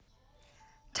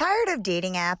Tired of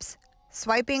dating apps?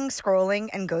 Swiping, scrolling,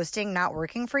 and ghosting not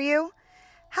working for you?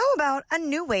 How about a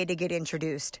new way to get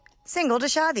introduced? Single to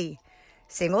Shadi.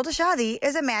 Single to Shadi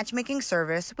is a matchmaking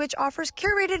service which offers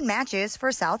curated matches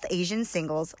for South Asian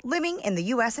singles living in the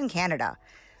US and Canada.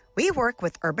 We work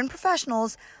with urban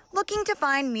professionals looking to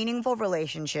find meaningful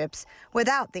relationships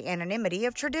without the anonymity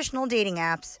of traditional dating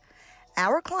apps.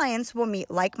 Our clients will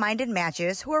meet like-minded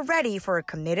matches who are ready for a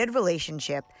committed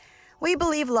relationship. We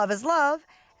believe love is love,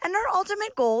 and our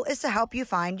ultimate goal is to help you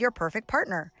find your perfect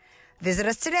partner. Visit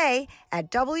us today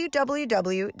at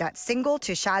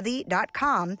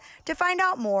www.singletoshadi.com to find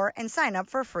out more and sign up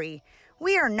for free.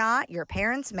 We are not your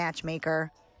parents'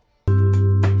 matchmaker.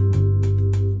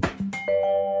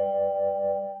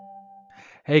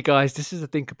 Hey guys, this is the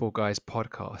Thinkable Guys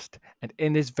podcast, and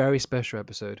in this very special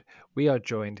episode, we are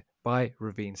joined by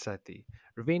Raveen Sethi.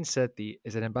 Raveen Sethi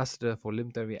is an ambassador for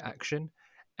Limtowi Action,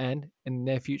 and in the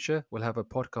near future, we'll have a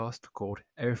podcast called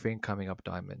Everything Coming Up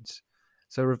Diamonds.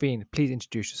 So Raveen, please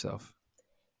introduce yourself.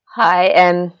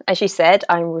 Hi, as you said,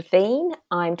 I'm Raveen.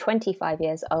 I'm 25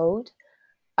 years old.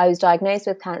 I was diagnosed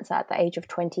with cancer at the age of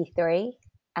 23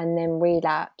 and then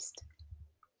relapsed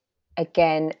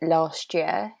again last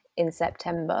year in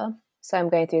September. So I'm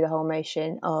going through the whole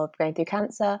motion of going through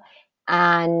cancer.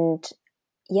 And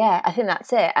yeah, I think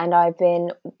that's it. And I've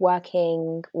been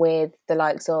working with the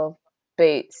likes of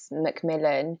Boots,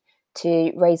 Macmillan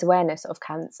to raise awareness of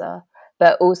cancer.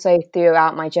 But also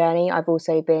throughout my journey, I've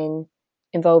also been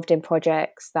involved in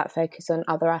projects that focus on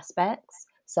other aspects,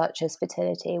 such as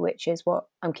fertility, which is what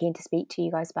I'm keen to speak to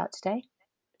you guys about today.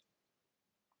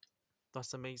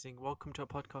 That's amazing. Welcome to our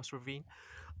podcast, Raveen.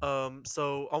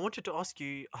 So I wanted to ask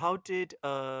you, how did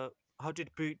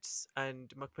Boots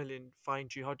and Macmillan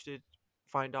find you? How did it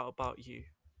find out about you?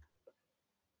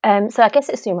 So I guess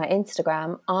it's through my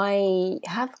Instagram. I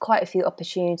have quite a few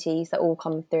opportunities that all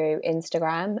come through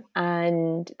Instagram,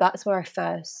 and that's where I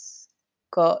first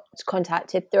got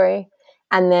contacted through.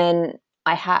 And then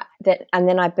I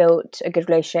built a good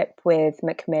relationship with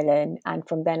Macmillan, and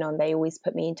from then on, they always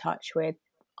put me in touch with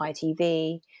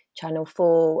ITV, Channel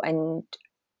 4, and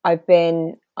I've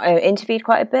been interviewed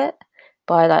quite a bit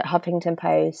by like Huffington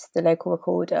Post, the local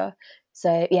recorder.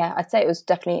 So yeah, I'd say it was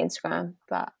definitely Instagram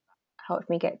that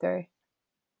helped me get through.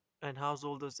 And how's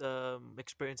all those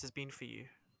experiences been for you?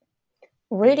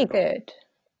 Really good.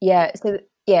 Yeah, so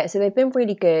they've been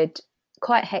really good.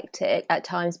 Quite hectic at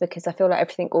times because I feel like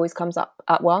everything always comes up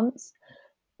at once.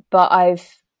 But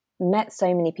I've met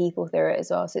so many people through it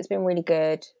as well. So it's been really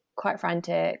good, quite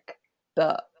frantic,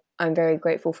 but I'm very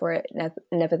grateful for it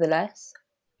nevertheless.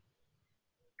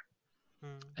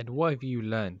 And what have you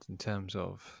learned in terms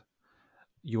of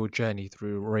your journey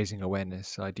through raising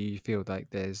awareness? Do you feel like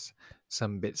there's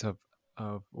some bits of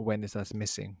awareness that's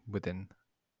missing within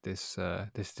this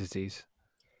disease?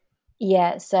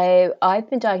 Yeah, so I've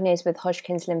been diagnosed with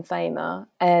Hodgkin's lymphoma,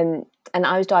 and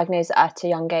I was diagnosed at a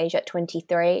young age at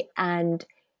 23, and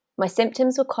my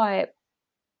symptoms were quite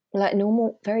like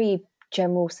normal, very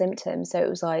general symptoms. So it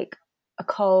was like a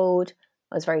cold,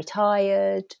 I was very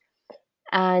tired,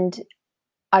 and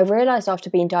I realised after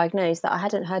being diagnosed that I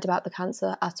hadn't heard about the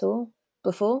cancer at all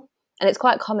before. And it's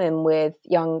quite common with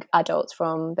young adults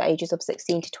from the ages of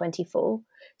 16 to 24.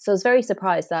 So I was very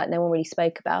surprised that no one really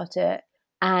spoke about it.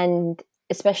 And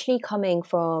especially coming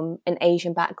from an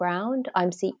Asian background,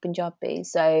 I'm Sikh Punjabi.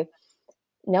 So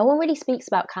no one really speaks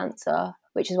about cancer,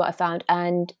 which is what I found.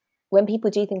 And when people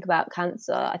do think about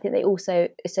cancer, I think they also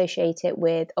associate it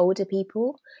with older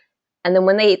people. And then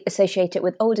when they associate it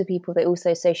with older people, they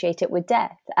also associate it with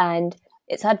death. And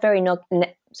it's had very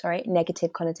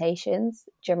negative connotations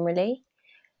generally.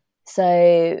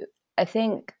 So I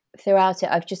think throughout it,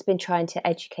 I've just been trying to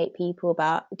educate people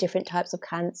about different types of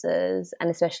cancers, and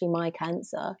especially my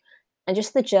cancer, and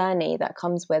just the journey that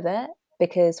comes with it.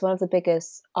 Because one of the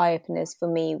biggest eye-openers for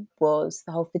me was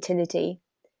the whole fertility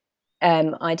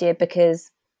idea. Because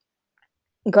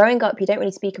growing up, you don't really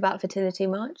speak about fertility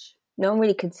much. No one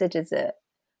really considers it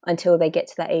until they get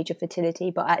to that age of fertility.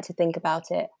 But I had to think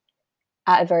about it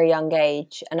at a very young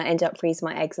age, and I ended up freezing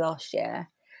my eggs last year.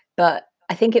 But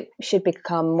I think it should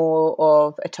become more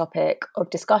of a topic of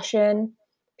discussion.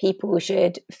 People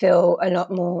should feel a lot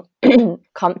more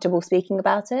comfortable speaking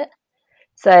about it.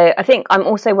 So I think I'm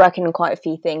also working on quite a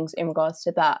few things in regards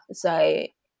to that. So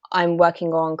I'm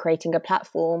working on creating a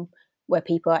platform where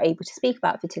people are able to speak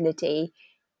about fertility,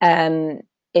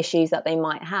 issues that they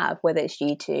might have, whether it's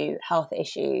due to health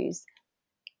issues,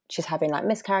 just having like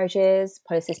miscarriages,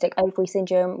 polycystic ovary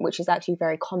syndrome, which is actually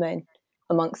very common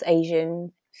amongst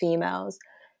Asian females,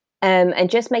 and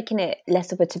just making it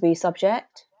less of a taboo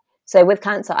subject. So with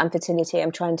cancer and fertility,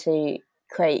 I'm trying to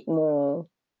create more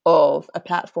of a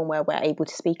platform where we're able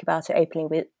to speak about it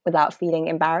openly without feeling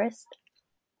embarrassed.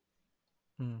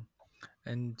 Mm.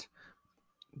 And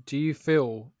do you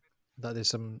feel that there's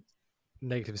some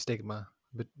negative stigma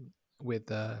with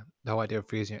the whole idea of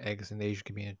freezing your eggs in the Asian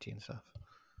community and stuff?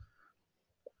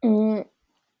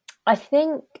 I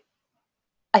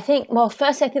think, well,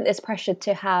 first, I think there's pressure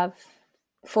to have,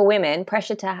 for women,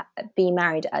 pressure to be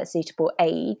married at a suitable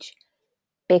age,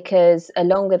 because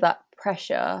along with that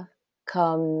pressure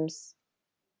comes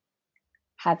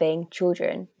having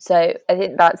children. So I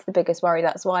think that's the biggest worry.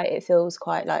 That's why it feels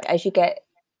quite like, as you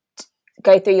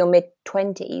go through your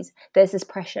mid-20s, there's this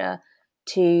pressure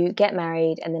to get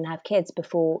married and then have kids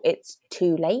before it's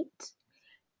too late.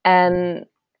 And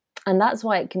that's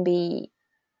why it can be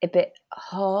a bit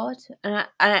hard.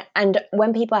 And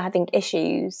when people are having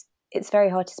issues, it's very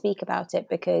hard to speak about it,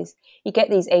 because you get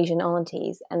these Asian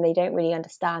aunties and they don't really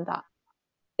understand that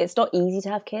it's not easy to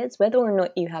have kids. Whether or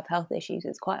not you have health issues,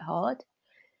 it's quite hard.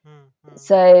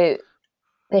 So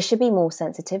there should be more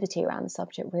sensitivity around the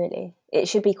subject, really.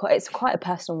 It's quite a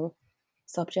personal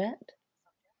subject.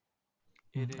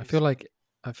 It I is.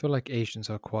 feel like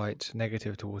Asians are quite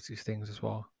negative towards these things as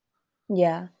well.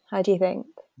 Yeah. How do you think?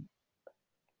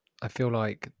 I feel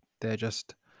like they're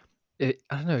just, I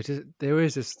don't know, there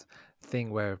is this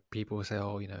thing where people say,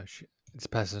 oh, this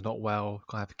person's not well,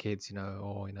 can't have kids,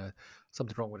 or,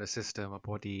 something wrong with the system, a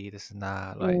body, this and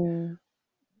that. Like,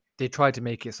 they try to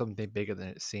make it something bigger than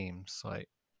it seems. Like,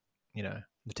 they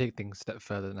take things a step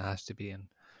further than it has to be. And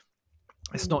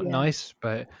it's not nice,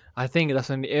 but I think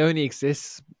it only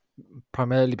exists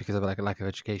primarily because of like a lack of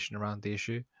education around the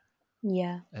issue.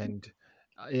 Yeah. And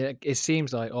it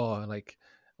seems like, like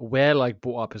we're like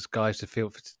brought up as guys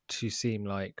to seem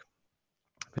like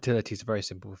fertility is a very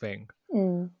simple thing.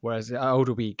 Whereas the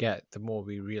older we get, the more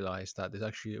we realize that it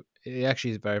actually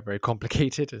is very, very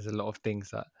complicated. There's a lot of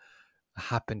things that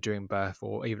happen during birth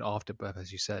or even after birth,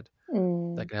 as you said,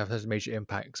 that can have those major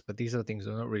impacts. But these are the things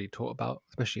that are not really taught about,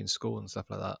 especially in school and stuff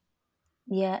like that.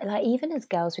 Yeah, like even as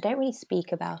girls, we don't really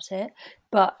speak about it.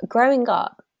 But growing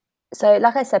up, so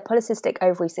like I said, polycystic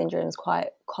ovary syndrome is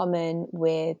quite common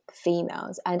with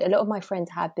females, and a lot of my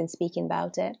friends have been speaking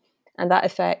about it, and that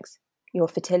affects your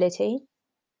fertility.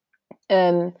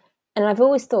 And I've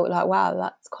always thought, like, wow,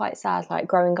 that's quite sad. Like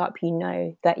growing up,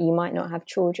 that you might not have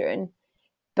children,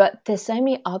 but there's so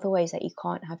many other ways that you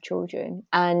can't have children.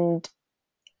 And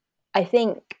I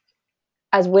think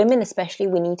as women especially,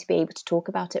 we need to be able to talk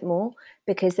about it more,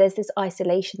 because there's this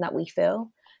isolation that we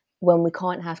feel when we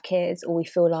can't have kids, or we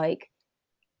feel like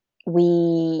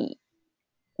we're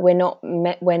not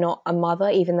a mother,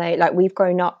 even though like we've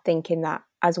grown up thinking that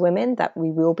as women that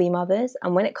we will be mothers.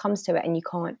 And when it comes to it and you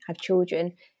can't have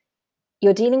children,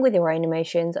 you're dealing with your own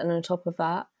emotions, and on top of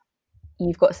that,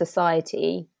 you've got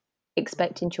society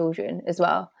expecting children as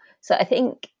well. So I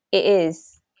think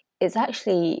it's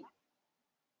actually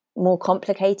more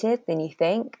complicated than you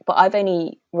think. But I've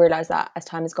only realized that as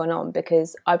time has gone on,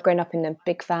 because I've grown up in a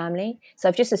big family, so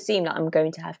I've just assumed that I'm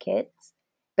going to have kids.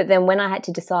 But then when I had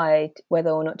to decide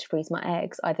whether or not to freeze my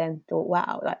eggs, I then thought,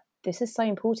 wow, like this is so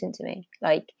important to me.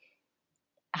 Like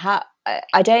how I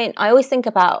always think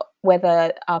about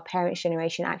whether our parents'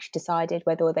 generation actually decided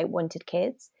whether they wanted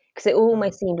kids, because it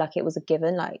almost seemed like it was a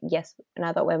given, like, yes,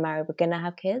 now that we're married, we're going to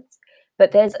have kids.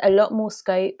 But there's a lot more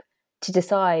scope to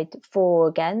decide for or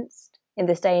against in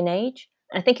this day and age.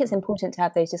 And I think it's important to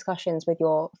have those discussions with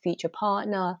your future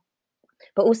partner,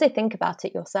 but also think about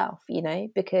it yourself,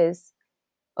 because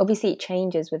obviously it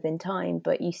changes within time,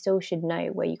 but you still should know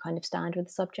where you kind of stand with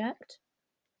the subject.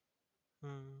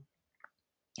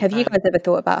 Have you guys ever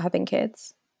thought about having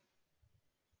kids?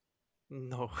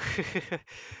 No.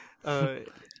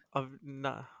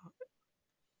 Nah.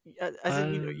 As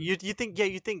in, you think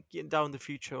down the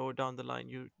future or down the line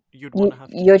you'd want to have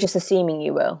You're kids. just assuming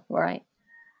you will, right?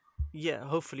 Yeah,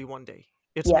 hopefully one day.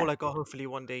 It's Yeah. more like, oh, hopefully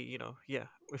one day, yeah.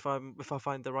 If I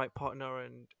find the right partner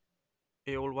and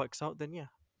it all works out, then yeah.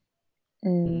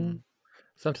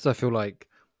 Sometimes I feel like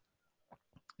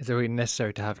is it really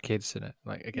necessary to have kids in it?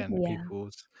 Like again, Yeah.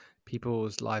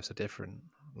 people's lives are different.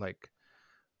 Like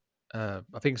I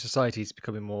think society is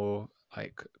becoming more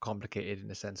like complicated in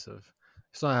the sense of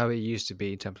it's not how it used to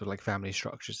be in terms of like family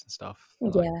structures and stuff.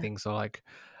 Like Yeah. things are like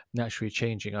naturally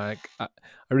changing. I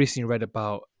recently read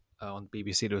about on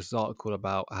BBC there was an article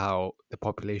about how the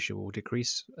population will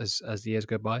decrease as the years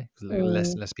go by, because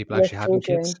less and less people Less actually having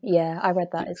children. kids. Yeah, I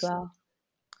read that as Yes. well.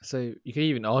 So you can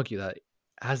even argue that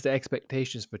as the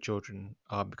expectations for children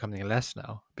are becoming less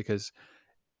now, because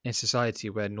in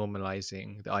society we're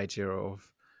normalizing the idea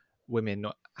of women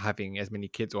not having as many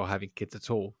kids or having kids at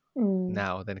all.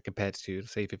 now than compared to,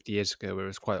 say, 50 years ago, where it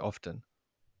was quite often.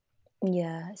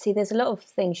 Yeah. See, there's a lot of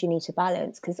things you need to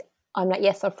balance because I'm like,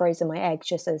 yes, I've frozen my eggs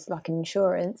just as like an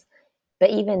insurance, but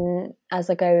even as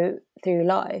I go through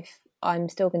life, I'm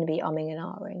still going to be umming and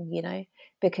ahhing,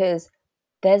 because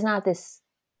there's now this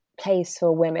place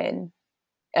for women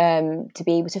to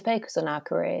be able to focus on our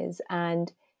careers,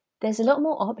 and there's a lot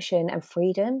more option and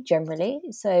freedom generally.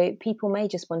 So people may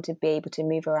just want to be able to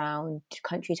move around to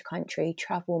country,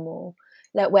 travel more.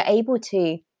 Like we're able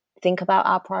to think about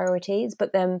our priorities,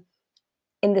 but then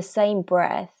in the same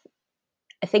breath,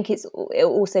 I think it'll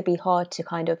also be hard to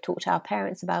kind of talk to our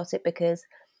parents about it because,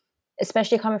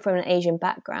 especially coming from an Asian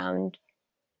background,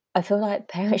 I feel like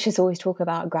parents just always talk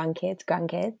about grandkids.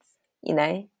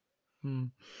 Hmm.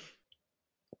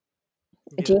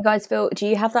 Do Yeah. you guys do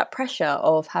you have that pressure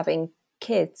of having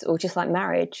kids or just like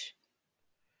marriage?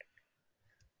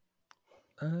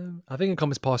 I think it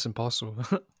comes part and parcel.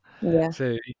 Yeah.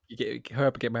 So you hurry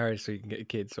up and get married so you can get a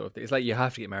kid, sort of thing. It's like you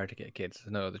have to get married to get kids.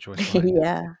 There's no other choice behind it.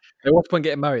 Yeah. Like, what's the point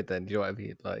getting married then? Do you know what I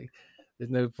mean? Like,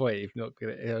 there's no point if you're not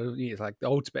gonna. It's like the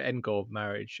ultimate end goal of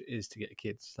marriage is to get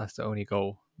kids. That's the only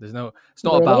goal. There's no. It's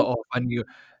not about Really? finding you.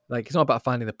 Like, it's not about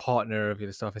finding the partner of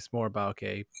your stuff. It's more about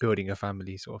building a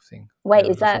family sort of thing. Wait,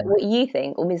 is The that family. what you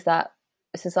think, or is that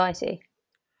society?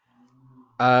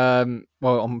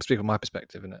 Well, I'm speaking from my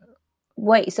perspective, innit?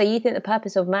 Wait, so you think the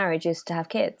purpose of marriage is to have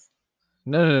kids?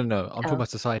 No. I'm talking Oh, about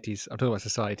societies. I'm talking about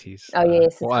societies. oh yeah,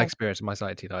 What I society. experience in my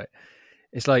society, like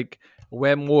it's like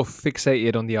we're more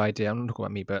fixated on the idea. I'm not talking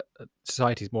about me, but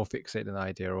society is more fixated on the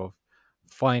idea of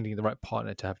finding the right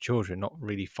partner to have children, not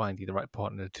really finding the right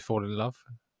partner to fall in love.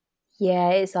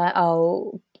 Yeah, it's like,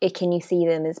 can you see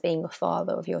them as being a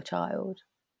father of your child?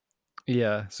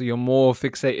 Yeah, so you're more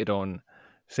fixated on,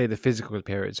 say, the physical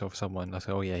appearance of someone. Like,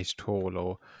 oh yeah, he's tall,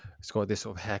 or he's got this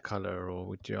sort of hair color,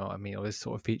 or do you know what I mean, or this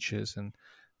sort of features, and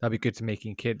that'd be good to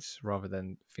making kids rather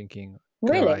than thinking,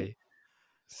 could Really? I,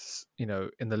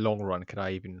 in the long run, could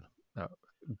I even uh,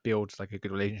 build like a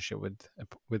good relationship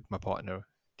with my partner?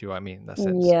 Do you know what I mean in that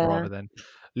sense, Yeah. rather than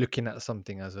looking at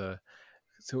something as a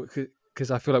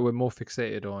because I feel like we're more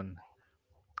fixated on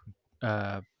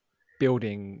uh,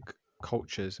 building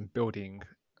cultures and building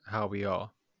how we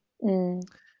are, Mm,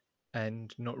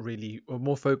 and not really, or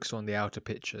more focused on the outer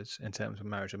pictures in terms of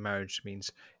marriage. And marriage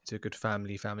means it's a good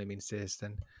family. Family means this.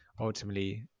 Then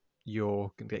ultimately,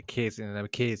 you're gonna get kids, and then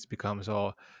kids becomes,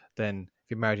 then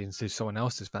if you're married into someone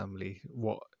else's family,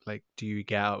 what like do you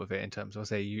get out of it in terms of,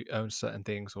 say, you own certain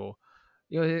things, or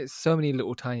it's so many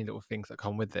little tiny little things that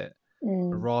come with it,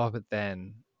 mm, rather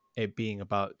than it being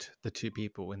about the two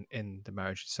people in the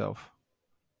marriage itself.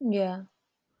 yeah.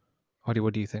 Holly,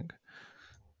 what do you think?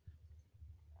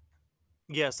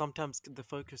 Yeah, sometimes the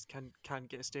focus can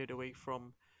get steered away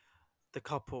from the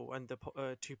couple and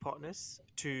the two partners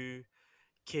to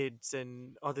kids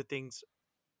and other things,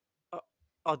 uh,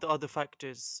 other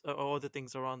factors, or other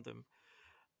things around them.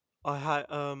 I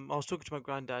was talking to my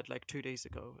granddad like 2 days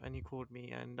ago, and he called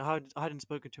me, and I hadn't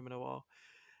spoken to him in a while,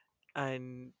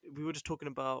 and we were just talking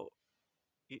about.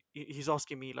 He's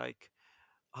asking me like,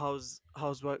 how's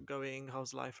work going,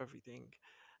 how's life, everything.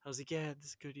 I was like, yeah, this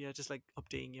is good. Yeah, just like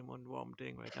updating him on what I'm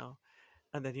doing right now.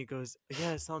 And then he goes,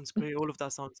 yeah, it sounds great. All of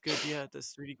that sounds good. Yeah,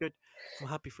 that's really good. I'm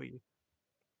happy for you.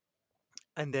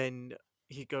 And then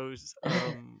he goes,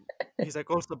 he's like,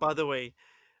 also, by the way,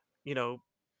 you know,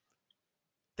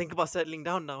 think about settling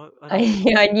down now and having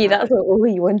I kids. knew that's what all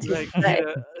you wanted to Like, say.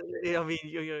 I mean,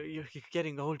 you're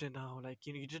getting older now. Like,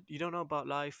 you don't know about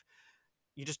life.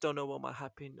 You just don't know what might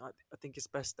happen. I think it's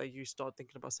best that you start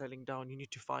thinking about settling down. You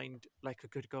need to find like a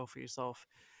good girl for yourself.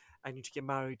 I need to get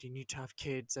married. You need to have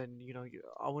kids, and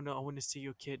I wanna see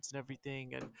your kids and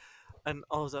everything. And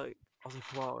I was like,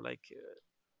 wow, like,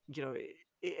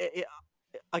 it,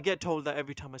 I get told that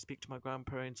every time I speak to my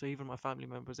grandparents or even my family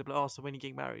members, they're like, "Oh, so when are you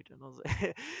getting married?" And I was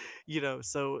like,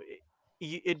 so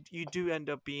you do end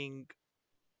up being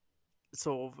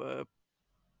sort of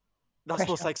that's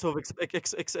what's Pressure. like sort of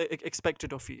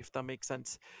expected of you, if that makes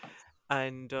sense.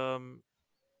 And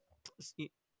s- y-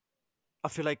 I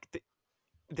feel like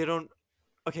they don't.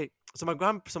 Okay, so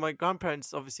my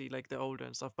grandparents, obviously, like, they're older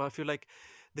and stuff, but I feel like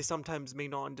they sometimes may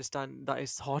not understand that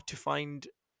it's hard to find.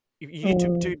 You need to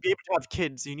Mm, be able to have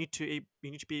kids. You need to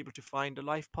be able to find a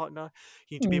life partner.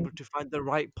 You need to be mm, able to find the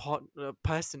right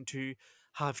person to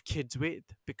have kids with,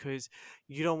 because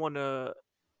you don't want to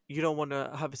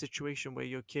have a situation where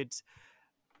your kids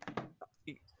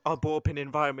i- are brought up in an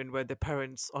environment where the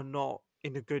parents are not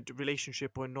in a good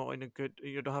relationship, or not in a good,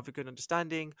 you don't have a good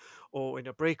understanding, or in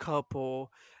a breakup, or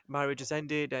marriage has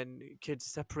ended and kids are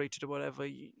separated or whatever.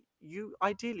 you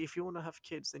ideally, if you want to have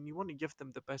kids, then you want to give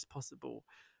them the best possible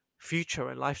future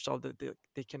and lifestyle that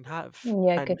they can have.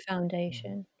 Yeah, And good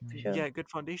foundation for sure. yeah, good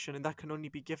foundation, and that can only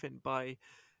be given by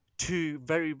two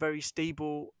very, very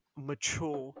stable,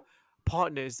 mature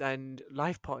partners and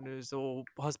life partners, or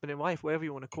husband and wife, whatever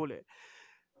you want to call it.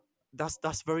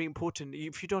 That's very important.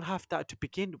 If you don't have that to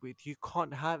begin with, you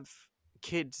can't have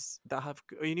kids that have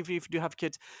and even if you do have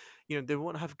kids, they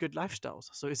won't have good lifestyles.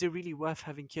 So is it really worth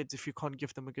having kids if you can't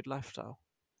give them a good lifestyle?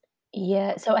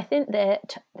 Yeah, so I think their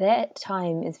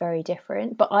time is very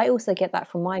different, but I also get that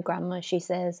from my grandma. She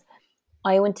says,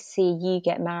 "I want to see you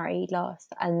get married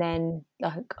last, and then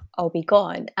like I'll be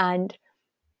gone." And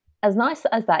as nice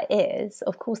as that is,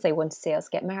 of course they want to see us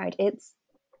get married. It's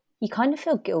you kind of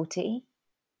feel guilty.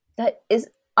 That is,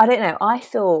 I don't know. I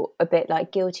feel a bit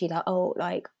like guilty, like oh,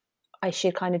 like I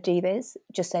should kind of do this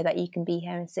just so that you can be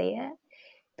here and see it.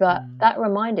 But that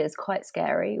reminder is quite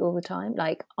scary all the time.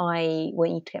 Like, I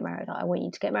want you to get married. I want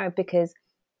you to get married because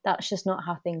that's just not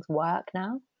how things work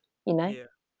now, you know? Yeah,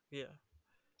 yeah.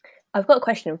 I've got a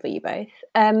question for you both.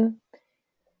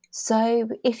 So,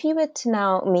 if you were to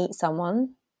now meet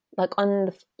someone, like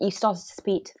you started to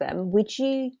speak to them, would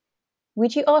you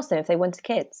ask them if they wanted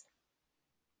kids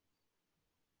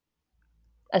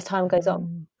as time goes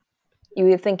on? You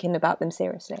were thinking about them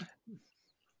seriously.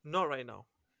 Not right now.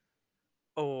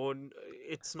 Or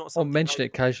it's not Or something mention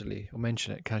it casually. Or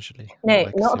mention it casually. No, like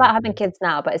not serious about having thing. kids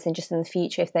now, but it's just in the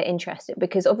future if they're interested.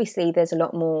 Because obviously there's a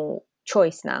lot more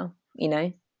choice now, you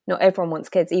know? Not everyone wants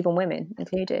kids, even women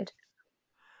included.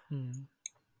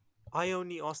 I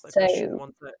only ask that question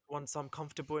So, once I'm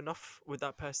comfortable enough with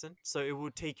that person. So it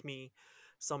will take me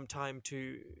some time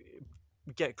to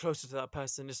get closer to that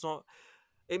person. It's not.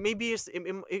 It maybe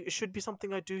it should be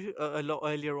something I do a lot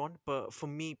earlier on. But for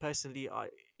me personally,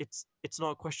 it's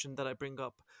not a question that I bring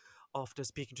up after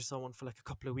speaking to someone for like a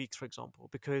couple of weeks, for example,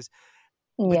 because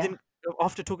yeah, within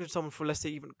after talking to someone for, let's say,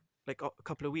 even like a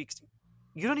couple of weeks,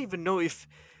 you don't even know if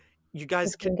you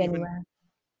guys it's can going even anywhere.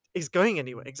 is going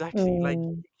anywhere. Exactly. Like,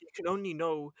 Mm, you can only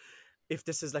know if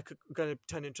this is like going to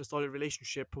turn into a solid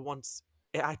relationship once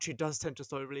it actually does turn to a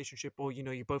solid relationship, or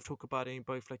you both talk about it and you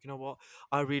both like, what,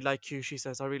 I really like you, she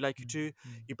says, I really like you too,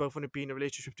 you both want to be in a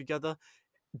relationship together.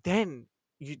 Then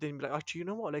you then be like, actually,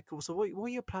 what, like, so what are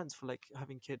your plans for like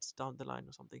having kids down the line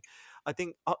or something? I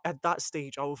think at that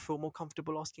stage I will feel more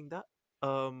comfortable asking that.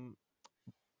 um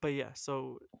but yeah,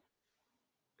 so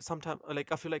sometimes,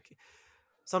 like, I feel like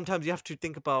sometimes you have to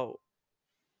think about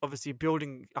obviously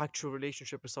building actual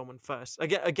relationship with someone first.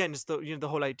 Again, it's the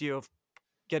whole idea of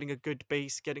getting a good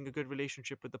base, getting a good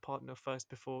relationship with the partner first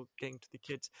before getting to the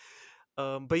kids.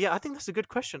 But yeah, I think that's a good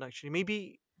question actually.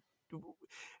 Maybe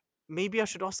I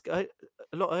should ask a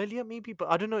lot earlier, maybe, but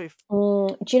I don't know if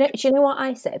do you know what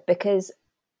I said? Because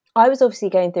I was obviously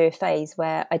going through a phase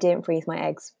where I didn't freeze my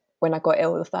eggs when I got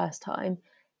ill the first time.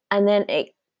 And then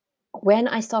when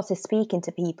I started speaking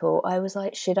to people, I was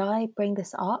like, should I bring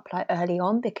this up like early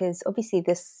on? Because obviously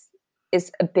this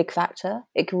is a big factor.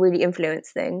 It can really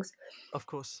influence things. of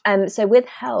course. So with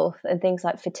health and things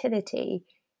like fertility,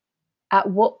 at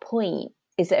what point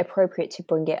is it appropriate to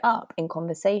bring it up in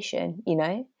conversation, you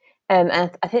know? And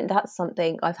I think that's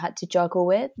something I've had to juggle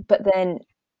with. But then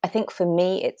I think for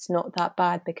me, it's not that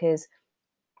bad because,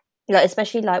 like,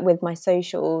 especially like with my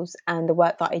socials and the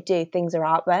work that I do, things are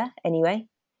out there anyway.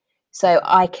 So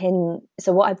Okay.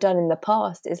 so what I've done in the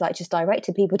past is like just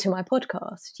directed people to my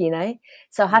podcast, you know?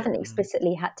 So I Yeah. haven't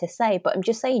explicitly had to say, but I'm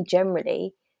just saying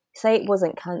generally, say it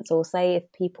wasn't cancelled, say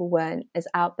if people weren't as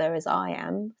out there as I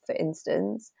am, for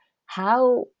instance,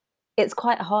 how it's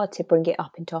quite hard to bring it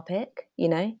up in topic, you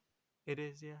know? It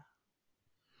is, yeah.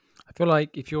 I feel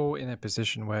like if you're in a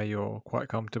position where you're quite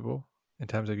comfortable in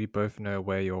terms of you both know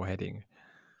where you're heading,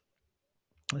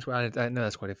 that's why I know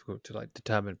that's quite difficult to like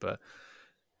determine, but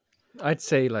I'd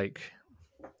say like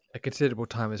a considerable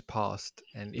time has passed,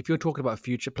 and if you're talking about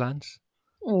future plans,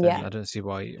 then Yeah. I don't see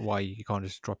why you can't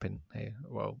just drop in, hey,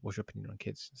 well, what's your opinion on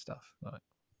kids and stuff? Like, do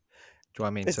you know what I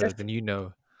mean? It's So def- then you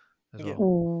know as yeah. well.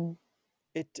 Mm,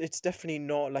 It's definitely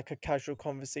not like a casual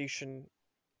conversation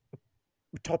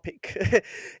topic.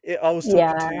 I was talking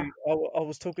yeah. to I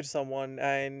was talking to someone,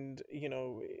 and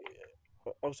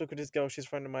I was talking to this girl. She's a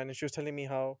friend of mine, and she was telling me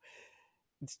how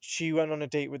she went on a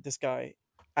date with this guy,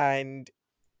 and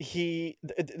they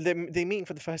meeting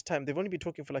for the first time. They've only been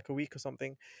talking for like a week or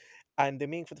something, and they're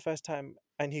meeting for the first time.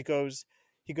 And he goes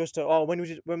to, oh, when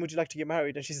would you like to get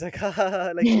married? And she's like, ha ha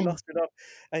ha, like she lost it up.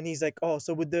 And he's like, oh,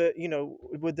 so would the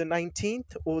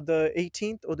 19th or the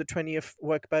 18th or the 20th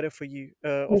work better for you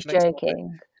of He's next month?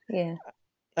 joking. Yeah.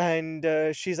 And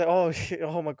she's like, oh,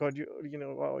 oh my god, you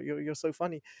know, wow, you're so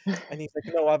funny. And he's like,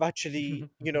 no, I've actually,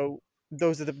 you know,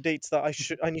 those are the dates that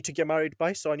I need to get married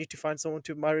by, so I need to find someone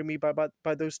to marry me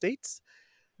by those dates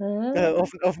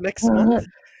of next month.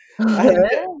 And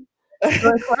For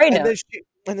a and corona.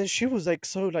 then she was like,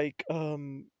 so like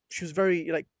she was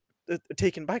very like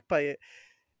taken back by it.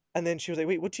 And then she was like,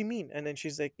 wait, what do you mean? And then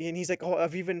she's like, and he's like, oh,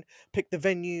 I've even picked the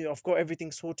venue, I've got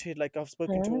everything sorted, like I've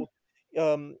spoken to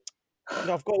um you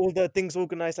know, I've got all the things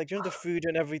organized, like, you know, the food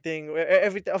and everything,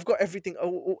 everything. I've got everything,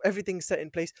 everything set in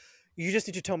place. You just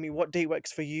need to tell me what day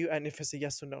works for you, and if it's a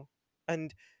yes or no.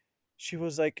 And she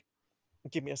was like,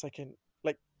 "Give me a second,"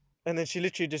 like, and then she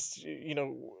literally just, you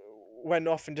know, went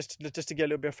off, and just to get a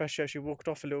little bit of fresh air, she walked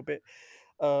off a little bit,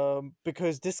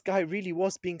 because this guy really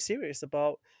was being serious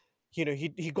about. You know,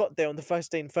 he got there on the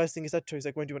first day, and first thing he said to her is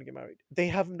like, "When do you want to get married?" They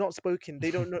have not spoken.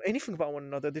 They don't know anything about one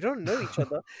another. They don't know each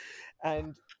other,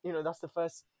 and you know that's the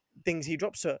first things he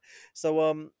drops her.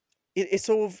 So it's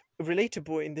sort of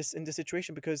relatable in this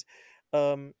situation because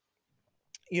um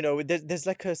you know there's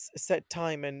like a set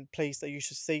time and place that you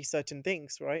should say certain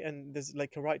things, right? And there's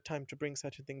like a right time to bring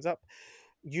certain things up.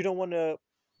 You don't want to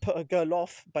put a girl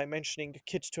off by mentioning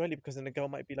kids too early, because then the girl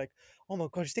might be like, oh my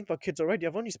god, you think about kids already?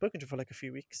 I've only spoken to her for like a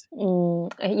few weeks.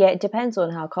 Yeah, it depends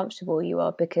on how comfortable you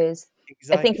are, because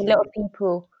I think a Exactly. lot of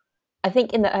people, I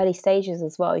think in the early stages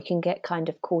as well, you can get kind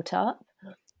of caught up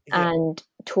Yeah. and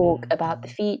talk about the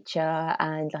future,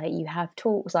 and like you have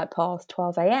talks like past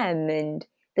 12 a.m. and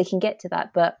they can get to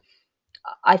that. But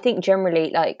I think generally,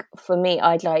 like for me,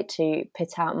 I'd like to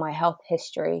put out my health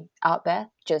history out there,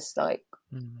 just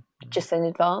in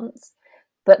advance.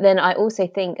 But then I also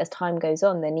think as time goes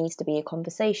on, there needs to be a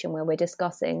conversation where we're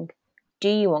discussing, do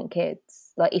you want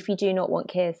kids? Like, if you do not want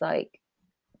kids, like,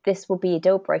 this will be a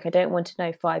deal breaker. I don't want to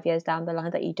know 5 years down the line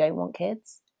that you don't want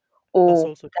kids, That's or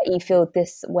also that true. you feel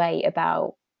this way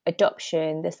about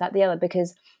adoption, this, that, the other,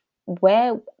 because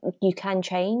where you can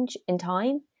change in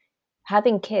time,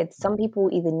 having kids, some people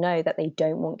either know that they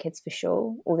don't want kids for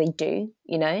sure, or they do,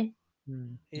 you know?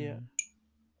 Yeah.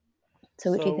 So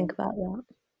what do you think So about that?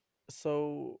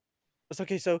 so it's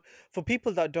okay. So for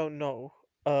people that don't know,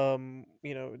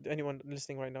 you know, anyone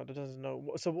listening right now that doesn't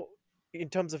know, so what, in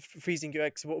terms of freezing your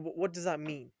eggs, what does that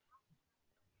mean?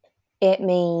 It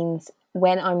means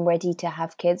when I'm ready to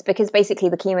have kids, because basically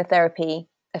the chemotherapy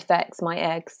affects my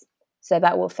eggs, so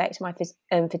that will affect my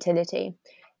fertility. Okay.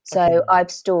 So I've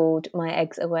stored my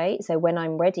eggs away, so when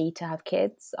I'm ready to have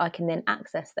kids, I can then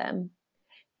access them.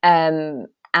 And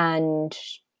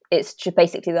it's just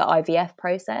basically the IVF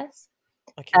process.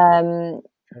 Okay. Um,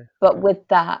 Okay. but Okay. with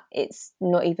that, it's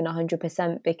not even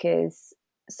 100%, because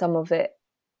some of it,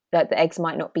 like the eggs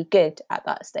might not be good at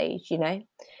that stage, you know?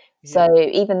 Yeah. So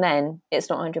even then, it's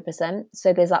not 100%.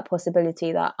 So there's that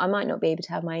possibility that I might not be able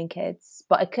to have my own kids,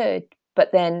 but I could.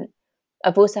 But then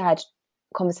I've also had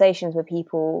conversations with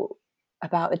people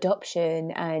about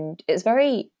adoption, and it's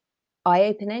very eye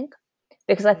opening,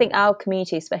 because I think Mm. our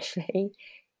community, especially,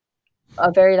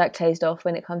 are very like closed off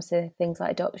when it comes to things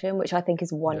like adoption, which I think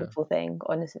is a Yeah. wonderful thing,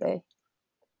 honestly.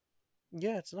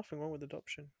 Yeah, it's nothing wrong with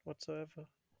adoption whatsoever.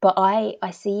 But I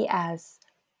see it as,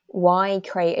 why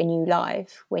create a new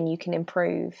life when you can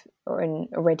improve an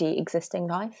already existing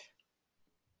life?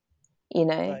 You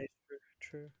know, That is true.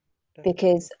 True. Definitely.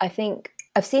 because I think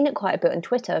I've seen it quite a bit on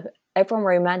Twitter. Everyone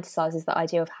romanticizes the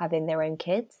idea of having their own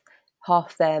kids,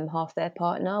 half them, half their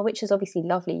partner, which is obviously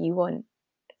lovely. You want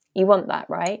that,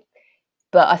 right?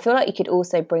 But I feel like you could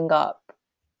also bring up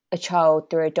a child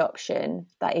through adoption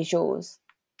that is yours,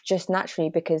 just naturally,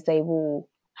 because they will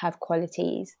have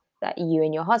qualities that you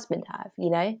and your husband have, you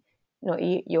know? Not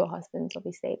you, your husbands,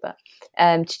 obviously, but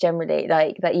generally,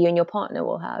 like that you and your partner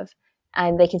will have,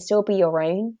 and they can still be your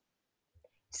own.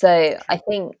 So True. I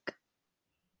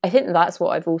think that's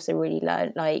what I've also really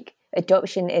learned. Like,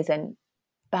 adoption isn't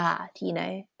bad, you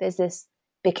know. There's this,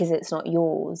 because it's not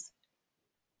yours.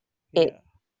 It,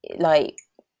 Yeah. like,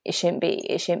 it shouldn't be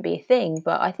a thing.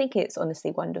 But I think it's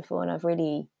honestly wonderful, and I've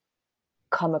really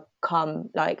come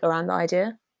like around the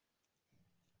idea.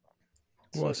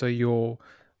 Well, So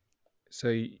so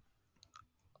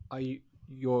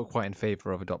you're quite in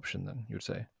favor of adoption then, you would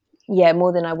say? Yeah,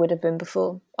 more than I would have been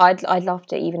before. I'd love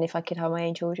to, even if I could have my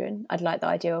own children. I'd like the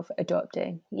idea of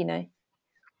adopting. You know.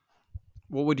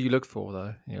 What would you look for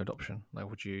though in your adoption? Like,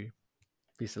 would you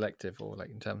be selective or like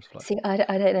in terms of like? See, I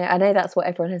don't know. I know that's what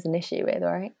everyone has an issue with,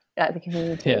 right? Like the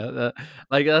community. Yeah,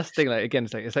 like that's the thing. Like again,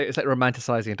 it's like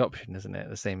romanticizing adoption, isn't it?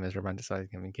 The same as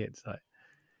romanticizing having kids, like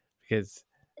because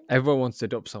everyone wants to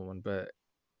adopt someone, but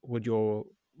would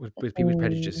people's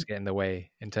prejudices Mm. get in the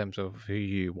way in terms of who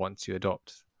you want to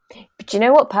adopt? But do you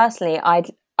know what? Personally,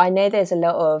 I know there's a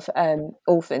lot of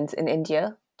orphans in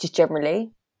India, just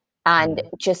generally, and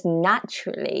just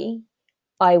naturally,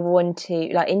 I want to,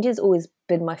 like, India's always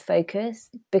been my focus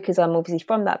because I'm obviously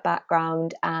from that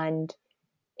background, and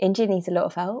India needs a lot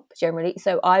of help generally.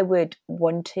 So I would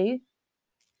want to,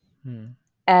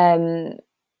 and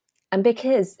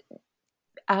because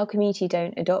our community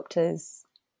don't adopt as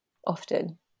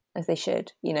often as they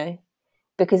should,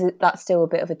 because that's still a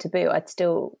bit of a taboo, I'd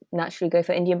still naturally go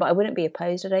for Indian, but I wouldn't be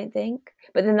opposed, I don't think.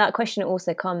 But then that question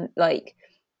also comes, like,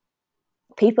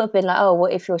 people have been like, oh,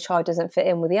 what if your child doesn't fit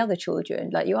in with the other children?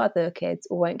 Like, your other kids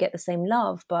or won't get the same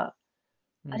love. But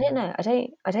I don't know. I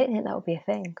don't think that would be a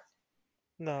thing.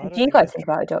 No, I Do don't you think guys that's think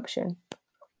true. about adoption?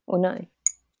 Or no?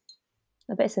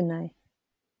 I bet it's a no.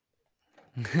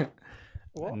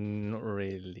 What? Not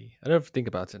really. I don't think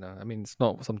about it now. I mean, it's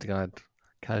not something I'd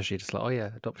casually just like, oh yeah,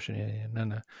 adoption, yeah.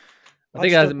 No. I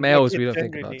think just as don't think about males, we kids don't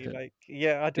think about generally. it. Like,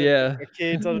 yeah, I don't think Yeah. about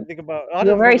kids. I don't think about. I You're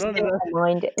don't know very none of that.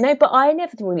 simple-minded. No, but I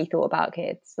never really thought about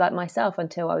kids, like myself,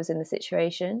 until I was in the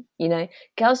situation.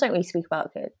 Girls don't really speak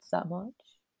about kids that much.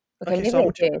 Okay, Okay, maybe so I they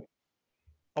want to. do. Is it a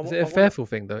I want to. fearful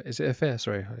thing though? Is it a fair?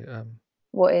 Sorry.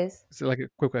 What is? Is it like a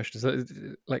quick question? Is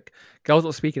it like girls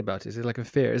not speaking about it? Is it like a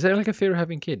fear? Is there like a fear of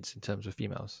having kids in terms of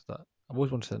females? That I've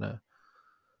always wanted to know.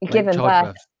 Like Given birth?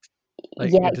 childbirth.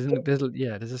 Like Yeah, it doesn't.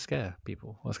 Does it scare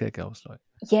people or scare girls? Like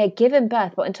yeah, given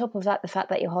birth, but on top of that, the fact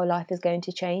that your whole life is going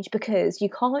to change, because you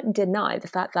can't deny the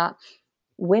fact that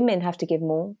women have to give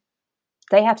more.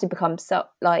 They have to become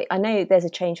like, I know there's a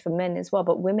change for men as well,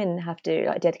 but women have to,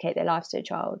 like, dedicate their lives to a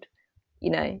child,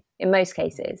 in most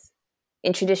cases,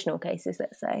 in traditional cases,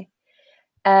 let's say.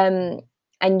 And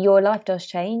your life does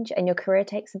change and your career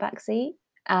takes a backseat.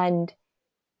 And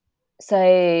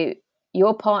so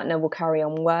your partner will carry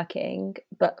on working,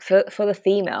 but for the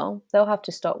female, they'll have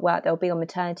to stop work. They'll be on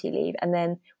maternity leave. And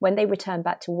then when they return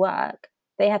back to work,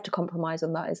 they have to compromise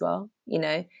on that as well,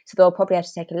 So they'll probably have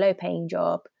to take a low paying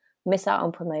job, miss out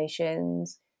on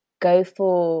promotions, go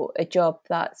for a job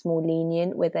that's more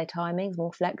lenient with their timings,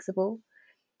 more flexible.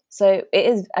 So it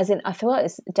is, as in, I feel like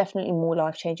it's definitely more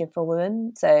life changing for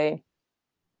women. So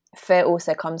fear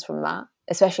also comes from that,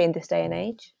 especially in this day and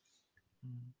age.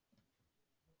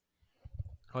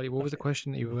 Harley, what was the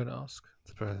question that you were going to ask?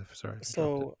 Sorry, I interrupted.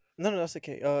 So no, that's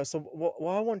okay. So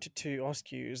what I wanted to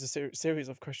ask you is a series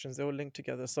of questions. They all linked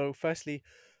together. So firstly,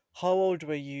 how old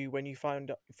were you when you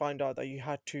find out that you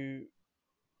had to?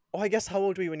 Oh, I guess how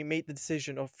old were you when you made the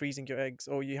decision of freezing your eggs,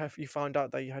 or you found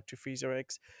out that you had to freeze your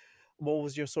eggs? What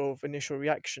was your sort of initial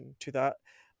reaction to that?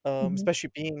 Mm-hmm. Especially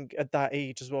being at that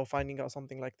age as well, finding out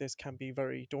something like this can be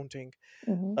very daunting.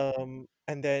 Mm-hmm.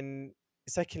 And then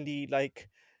secondly, like,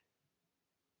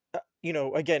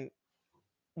 again,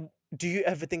 do you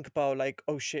ever think about like,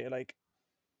 oh shit, like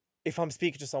if I'm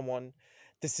speaking to someone,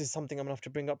 this is something I'm gonna have to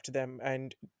bring up to them.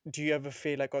 And do you ever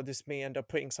feel like, oh, this may end up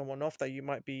putting someone off that you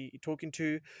might be talking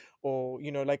to, or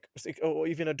like, or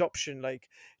even adoption? Like,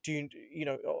 do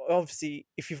obviously,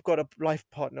 if you've got a life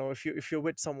partner, or if you're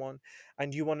with someone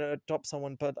and you want to adopt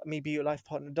someone, but maybe your life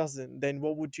partner doesn't, then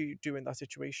what would you do in that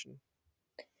situation?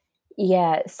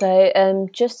 Yeah, so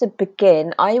just to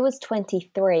begin, I was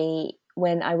 23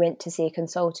 when I went to see a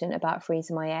consultant about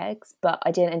freezing my eggs, but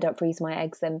I didn't end up freezing my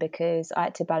eggs then because I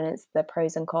had to balance the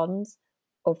pros and cons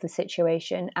of the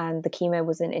situation, and the chemo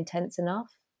wasn't intense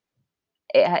enough.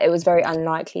 It was very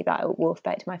unlikely that it will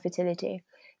affect my fertility.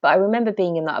 But I remember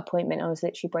being in that appointment, I was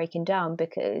literally breaking down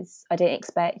because I didn't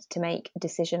expect to make a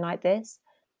decision like this.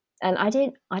 And I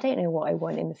don't know what I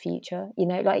want in the future.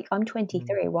 Like, I'm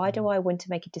 23. Why do I want to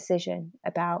make a decision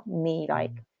about me,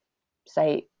 like,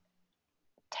 say,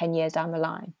 10 years down the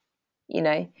line?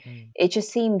 It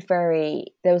just seemed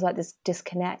there was like this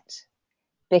disconnect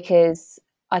because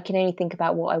I can only think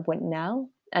about what I want now.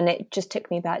 And it just took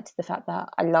me back to the fact that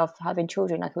I love having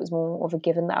children. Like, it was more of a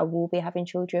given that I will be having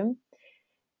children.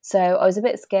 So I was a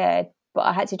bit scared, but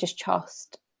I had to just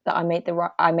trust that I made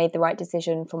the right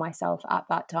decision for myself at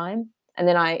that time. And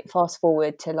then I fast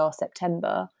forward to last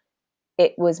September,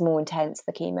 it was more intense,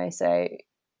 the chemo. So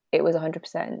it was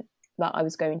 100% that I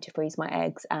was going to freeze my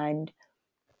eggs. And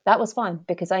that was fine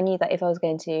because I knew that if I was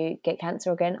going to get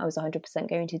cancer again, I was 100%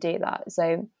 going to do that.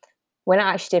 So when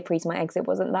I actually did freeze my eggs, it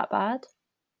wasn't that bad.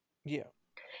 Yeah.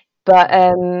 But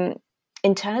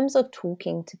in terms of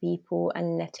talking to people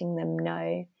and letting them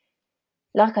know,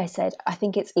 like I said, I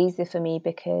think it's easier for me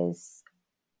because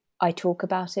I talk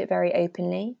about it very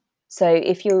openly. So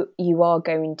if you are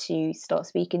going to start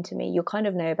speaking to me, you'll kind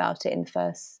of know about it in the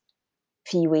first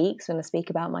few weeks when I speak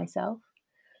about myself.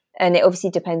 And it obviously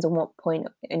depends on what point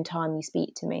in time you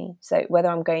speak to me. So whether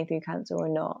I'm going through cancer or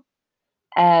not.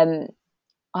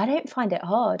 I don't find it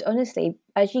hard, honestly.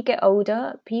 As you get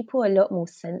older, people are a lot more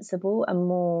sensible and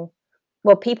more,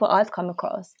 well, people I've come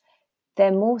across,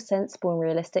 they're more sensible and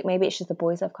realistic. Maybe it's just the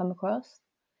boys I've come across,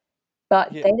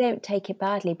 but Yeah. they don't take it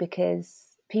badly,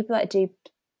 because people that do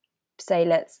say,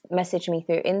 let's message me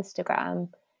through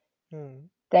Instagram, Mm.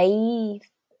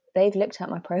 they've looked at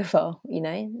my profile,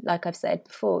 like I've said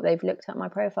before, they've looked at my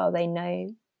profile, they know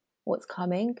what's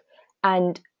coming.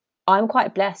 And I'm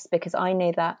quite blessed, because I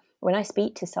know that when I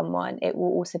speak to someone, it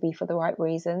will also be for the right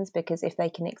reasons, because if they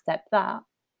can accept that,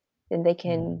 then they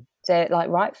can say it like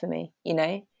right for me.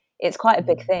 It's quite a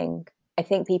big thing. I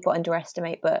think people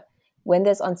underestimate, but when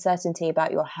there's uncertainty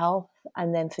about your health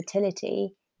and then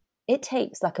fertility, it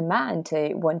takes like a man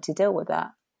to want to deal with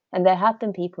that. And there have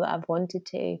been people that have wanted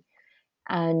to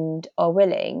and are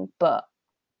willing, but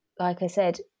like I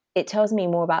said, it tells me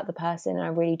more about the person, and I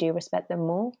really do respect them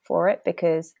more for it,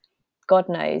 because God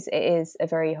knows it is a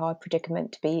very hard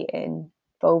predicament to be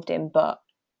involved in. But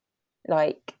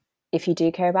like, if you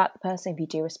do care about the person, if you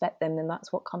do respect them, then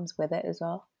that's what comes with it as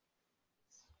well.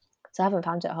 So I haven't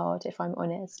found it hard, if I'm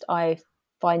honest. I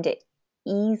find it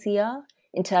easier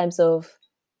in terms of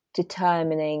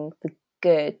determining the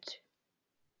good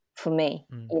for me.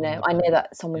 From the I know person.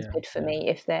 that someone's Yeah, good for yeah. me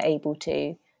if they're able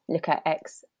to look at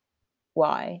X,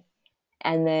 Y,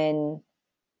 and then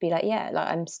be like, yeah, like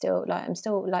I'm still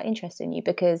like interested in you,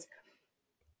 because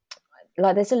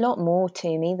like there's a lot more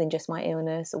to me than just my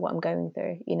illness or what I'm going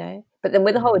through. But then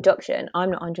with the whole adoption,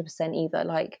 I'm not 100% either.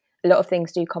 Like, a lot of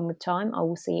things do come with time. I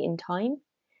will see in time,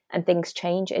 and things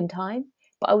change in time.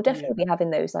 But I will Yeah. definitely be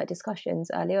having those like discussions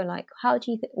earlier, like,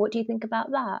 what do you think about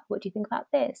that? What do you think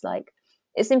about this? Like,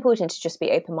 it's important to just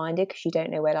be open-minded, because you don't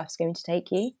know where life's going to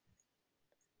take you.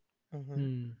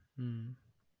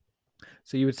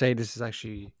 So you would say this has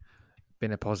actually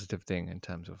been a positive thing in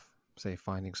terms of, say,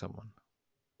 finding someone?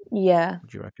 Yeah,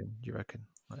 Do you reckon?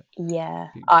 Like, yeah.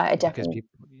 be- I because definitely.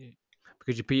 people,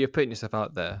 because you're putting yourself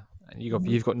out there, and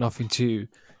you've got nothing to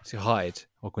hide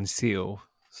or conceal.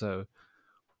 So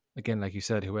again, like you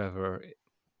said, whoever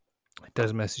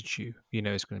does message you,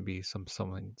 it's going to be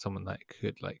someone that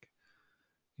could, like,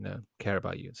 care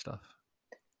about you and stuff.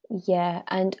 Yeah,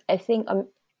 and I think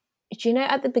do you know,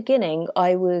 at the beginning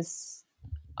I was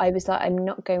like, I'm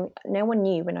not going. No one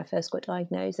knew when I first got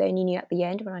diagnosed. They only knew at the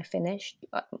end, when I finished,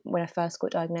 when I first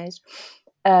got diagnosed,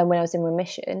 when I was in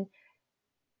remission,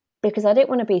 because I didn't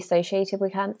want to be associated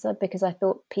with cancer, because I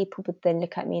thought people would then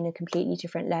look at me in a completely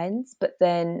different lens. But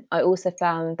then I also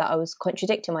found that I was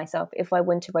contradicting myself. If I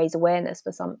want to raise awareness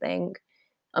for something,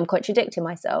 I'm contradicting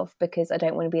myself, because I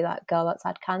don't want to be that girl that's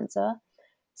had cancer.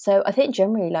 So I think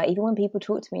generally, like, even when people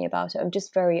talk to me about it, I'm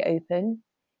just very open,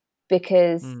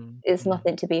 because it's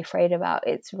nothing to be afraid about.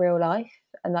 It's real life,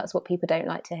 and that's what people don't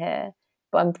like to hear.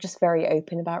 But I'm just very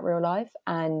open about real life,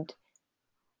 and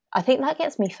I think that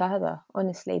gets me further,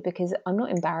 honestly, because I'm not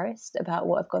embarrassed about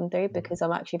what I've gone through, because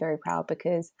I'm actually very proud,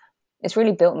 because it's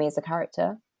really built me as a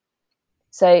character.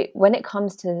 So when it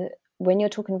comes to, when you're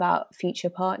talking about future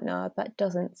partner, that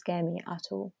doesn't scare me at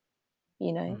all.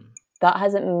 That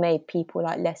hasn't made people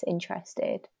like less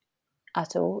interested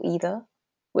at all either,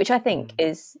 which I think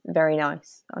is very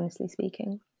nice, honestly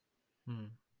speaking. Do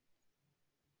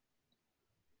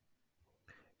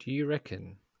you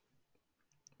reckon,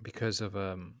 because of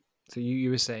so you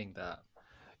were saying that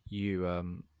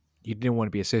you didn't want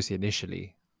to be associated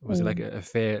initially? Was it like a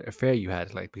fear you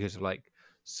had, like, because of like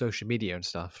social media and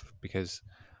stuff? Because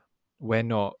we're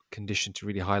not conditioned to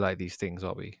really highlight these things,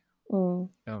 are we? On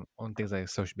things like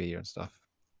social media and stuff.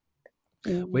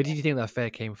 Where did you think that fear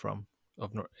came from,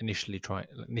 of not initially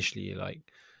like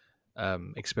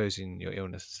exposing your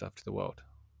illness and stuff to the world?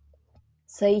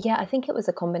 So yeah, I think it was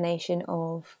a combination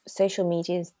of social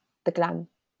media's the glam,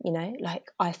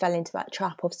 like I fell into that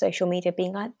trap of social media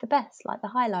being like the best, like the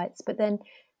highlights. But then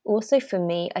also for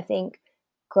me, I think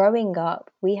growing up,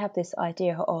 we have this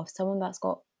idea of someone that's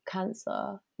got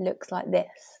cancer looks like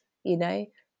this,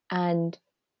 and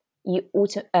you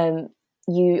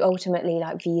you ultimately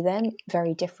like view them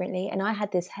very differently. And I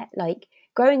had this like,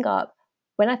 growing up,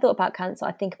 when I thought about cancer,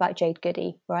 I think about Jade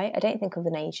Goody, right? I don't think of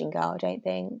an Asian girl. I don't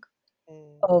think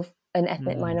of an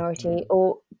ethnic minority,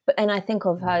 and I think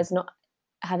of her as not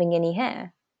having any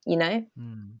hair,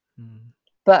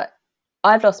 But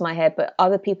I've lost my hair, but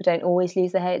other people don't always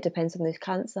lose their hair. It depends on the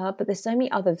cancer, but there's so many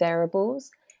other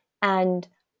variables, and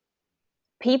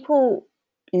people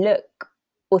look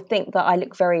or think that I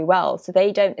look very well, so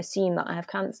they don't assume that I have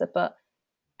cancer. But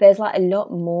there's like a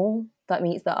lot more that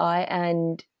meets the eye,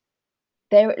 and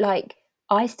they're like,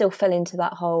 I still fell into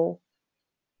that whole,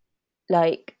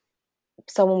 like,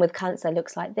 someone with cancer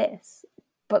looks like this,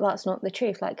 but that's not the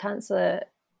truth. Like, cancer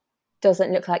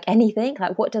doesn't look like anything.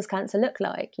 Like, what does cancer look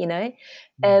like, you know?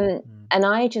 Mm. And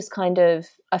I just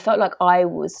I felt like I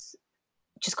was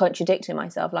just contradicting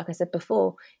myself, like I said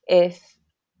before, if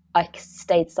I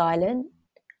stayed silent.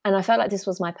 And I felt like this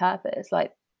was my purpose.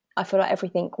 Like, I feel like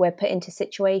everything we're put into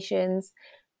situations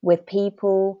with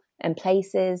people and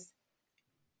places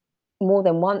more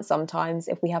than once sometimes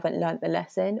if we haven't learnt the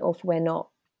lesson, or if we're not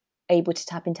able to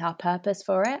tap into our purpose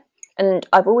for it. And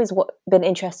I've always been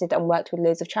interested and worked with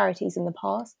loads of charities in the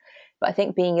past, but I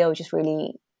think being ill just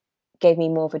really gave me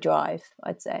more of a drive,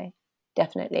 I'd say,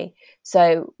 definitely.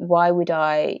 So why would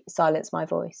I silence my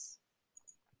voice?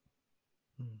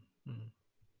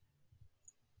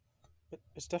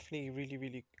 It's definitely really,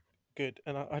 really good,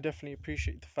 and I definitely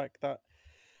appreciate the fact that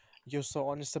you're so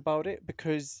honest about it,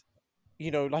 because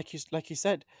like you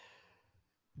said,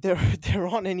 there there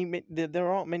aren't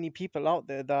there aren't many people out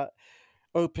there that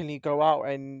openly go out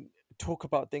and talk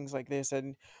about things like this,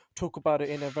 and talk about it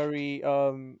in a very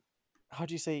how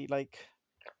do you say, like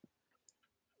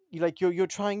you're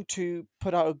trying to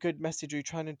put out a good message, or you're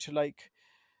trying to like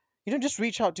just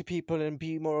reach out to people and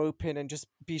be more open and just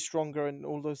be stronger and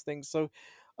all those things. So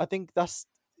I think that's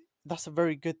a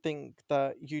very good thing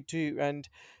that you do. And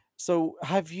so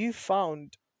have you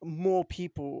found more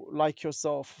people like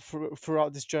yourself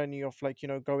throughout this journey of, like,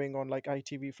 going on like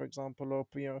ITV, for example,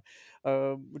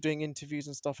 or doing interviews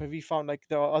and stuff? Have you found like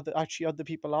there are other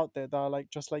people out there that are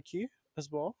like just like you as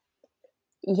well?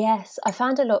 Yes, I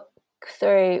found a lot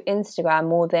through Instagram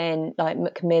more than like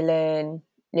Macmillan,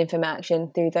 Lymphoma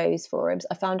Action, through those forums.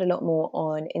 I found a lot more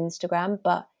on Instagram,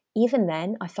 but even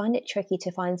then, I find it tricky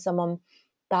to find someone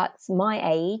that's my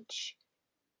age.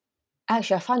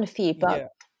 Actually, I found a few, but Yeah.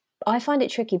 I find it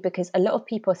tricky because a lot of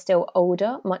people are still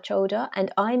older, much older,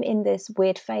 and I'm in this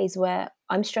weird phase where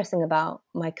I'm stressing about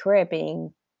my career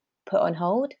being put on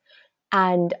hold,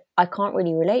 and I can't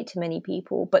really relate to many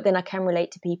people, but then I can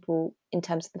relate to people in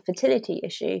terms of the fertility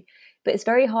issue. But it's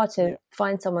very hard to Yeah.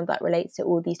 find someone that relates to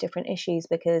all these different issues,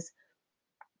 because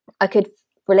I could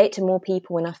relate to more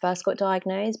people when I first got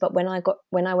diagnosed, but when I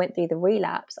went through the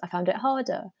relapse, I found it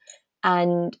harder.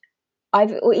 And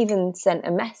I've even sent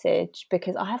a message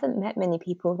because I haven't met many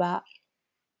people that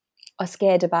are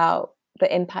scared about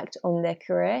the impact on their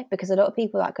career, because a lot of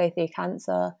people that go through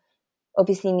cancer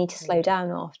obviously need to slow Mm.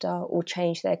 down after or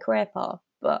change their career path,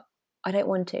 but I don't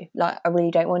want to. Like, I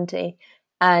really don't want to.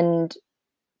 And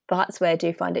that's where I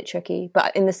do find it tricky.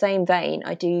 But in the same vein,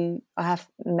 I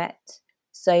have met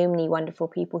so many wonderful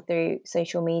people through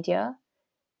social media,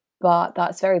 but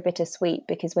that's very bittersweet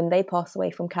because when they pass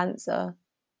away from cancer,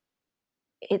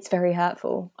 it's very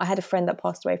hurtful. I had a friend that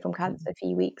passed away from cancer a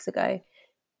few weeks ago,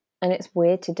 and it's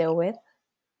weird to deal with.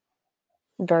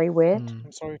 Very weird.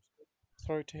 I'm sorry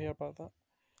to hear about that.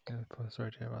 Yeah,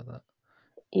 sorry to hear about that.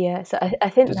 Yeah, so I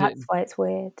think Does that's why it's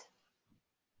weird.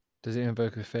 it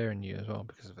invoke a fear in you as well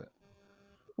because of it?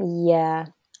 Yeah.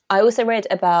 I also read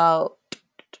about,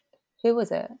 who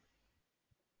was it?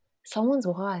 Someone's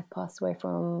wife passed away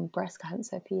from breast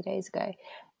cancer a few days ago.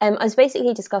 I was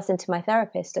basically discussing to my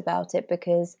therapist about it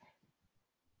because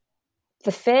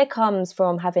the fear comes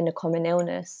from having a common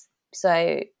illness.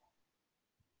 So,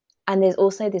 and there's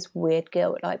also this weird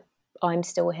guilt, like, I'm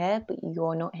still here, but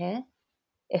you're not here,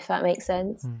 if that makes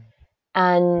sense.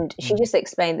 And she just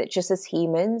explained that just as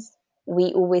humans,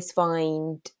 we always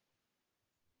find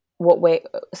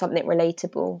something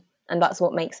relatable, and that's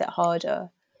what makes it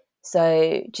harder.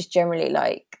 So just generally,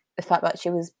 like, the fact that she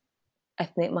was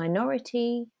ethnic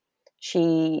minority,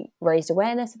 she raised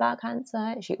awareness about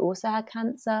cancer, she also had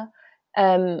cancer,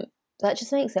 that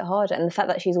just makes it harder. And the fact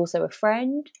that she's also a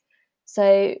friend.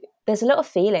 So there's a lot of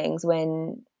feelings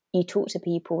when you talk to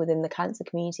people within the cancer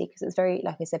community, because it's very,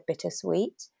 like I said,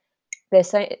 bittersweet. There's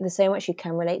so much you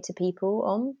can relate to people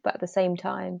on, but at the same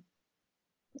time,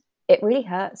 it really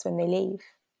hurts when they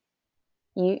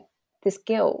leave. This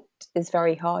guilt is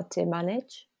very hard to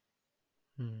manage.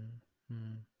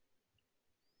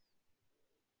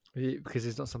 Because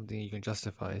it's not something you can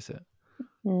justify, is it?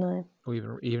 No.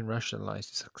 Or even rationalize.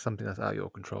 It's something that's out of your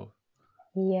control.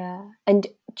 Yeah. And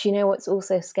do you know what's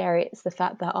also scary? It's the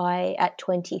fact that at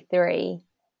 23,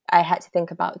 I had to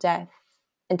think about death.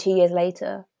 And 2 years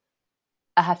later,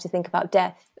 I have to think about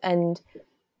death. And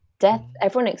death,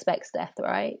 everyone expects death,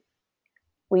 right?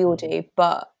 We all do.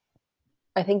 But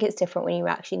I think it's different when you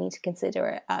actually need to consider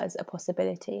it as a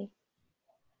possibility.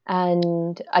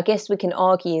 And I guess we can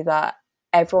argue that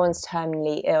everyone's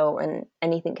terminally ill and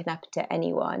anything can happen to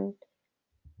anyone.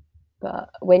 But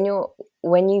when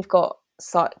you've got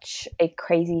such a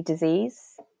crazy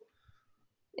disease,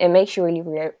 it makes you really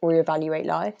reevaluate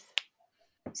life.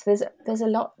 So there's a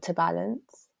lot to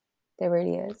balance. There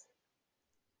really is.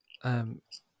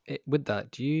 With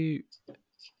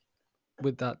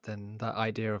that, then that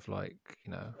idea of like,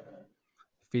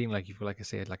 feeling like you've got, like I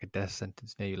say, like a death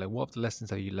sentence near you, like what are the lessons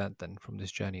have you learned then from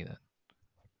this journey then?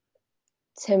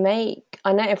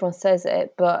 I know everyone says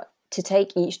it, but to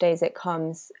take each day as it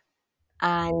comes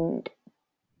and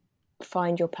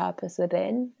find your purpose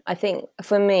within. I think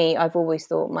for me, I've always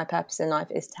thought my purpose in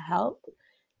life is to help,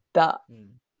 but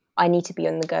I need to be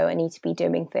on the go. I need to be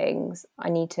doing things. I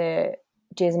need to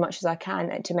do as much as I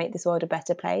can to make this world a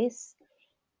better place.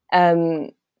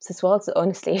 This world's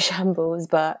honestly a shambles,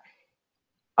 but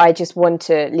I just want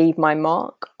to leave my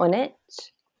mark on it.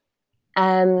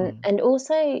 And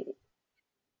also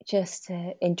just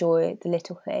to enjoy the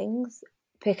little things,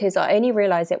 because I only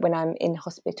realise it when I'm in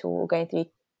hospital or going through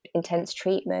intense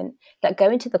treatment, that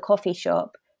going to the coffee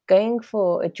shop, going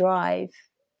for a drive,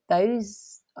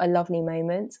 those are lovely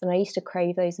moments. And I used to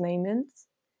crave those moments,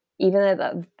 even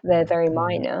though they're very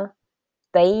minor.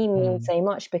 They mean so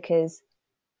much because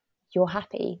you're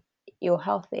happy, you're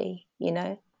healthy,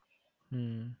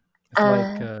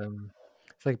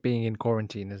 It's like being in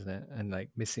quarantine, isn't it? And like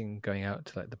missing going out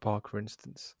to like the park, for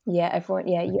instance. Yeah, everyone.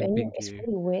 Yeah, Like a big it's view.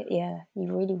 really weird. Yeah,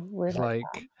 you really It's realize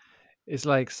that.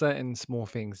 like certain small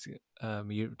things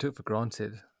you took for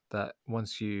granted that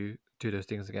once you do those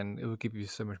things again, it will give you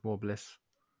so much more bliss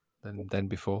than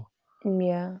before.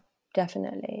 Yeah,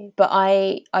 definitely. But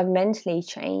I've mentally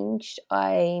changed.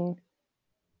 I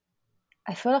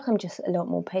feel like I'm just a lot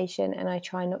more patient, and I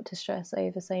try not to stress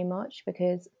over so much,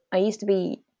 because I used to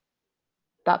be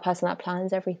that person that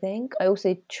plans everything. I'm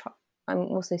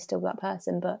also still that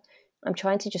person, but I'm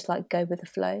trying to just like go with the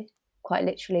flow, quite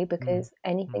literally, because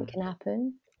anything can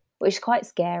happen, which is quite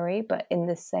scary. But in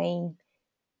the same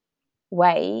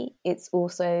way, it's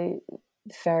also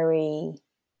very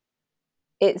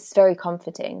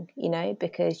comforting,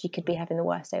 because you could be having the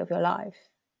worst day of your life,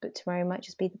 but tomorrow might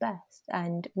just be the best,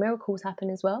 and miracles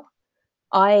happen as well.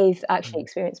 I've actually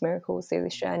experienced miracles through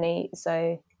this journey,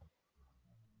 so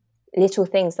little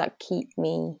things that keep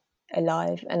me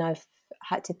alive, and I've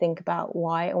had to think about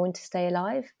why I want to stay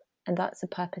alive, and that's a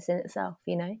purpose in itself,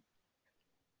 that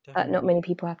not many Definitely.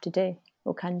 people have to do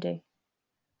or can do.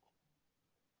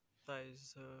 That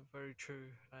is very true,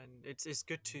 and it's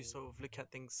good to sort of look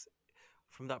at things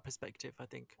from that perspective. I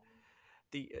think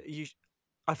the you,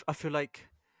 I feel like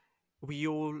we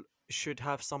all should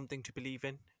have something to believe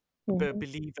in. But Mm.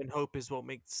 believe and hope is what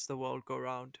makes the world go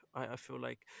round. I feel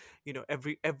like,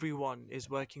 everyone is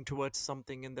working towards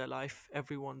something in their life.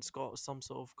 Everyone's got some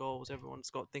sort of goals.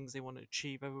 Everyone's got things they want to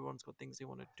achieve. Everyone's got things they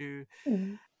want to do.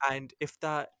 Mm. And if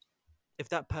that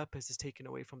purpose is taken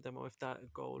away from them, or if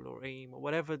that goal or aim or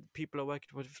whatever people are working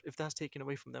towards, if that's taken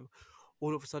away from them,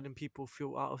 all of a sudden people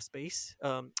feel out of space,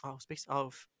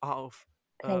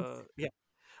 Place. yeah,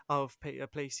 a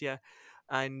place, yeah.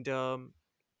 And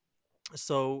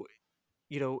so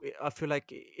I feel like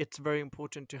it's very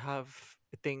important to have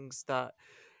things that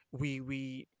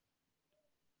we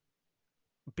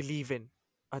believe in.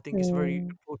 I think it's very Mm.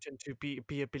 important to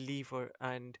be a believer,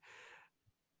 and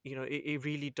it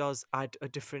really does add a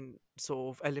different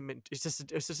sort of element. It's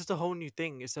just a whole new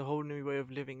thing. It's a whole new way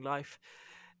of living life.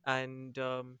 And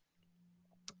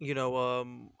you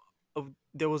know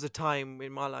there was a time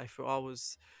in my life where I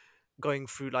was going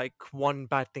through like one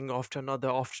bad thing after another,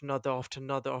 after another, after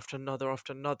another, after another,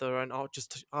 after another, and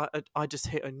I just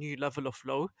hit a new level of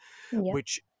low, Yeah.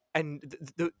 which and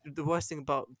the worst thing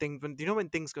about things, when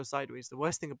things go sideways, the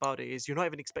worst thing about it is you're not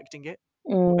even expecting it.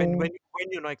 And Mm. when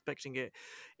you're not expecting it,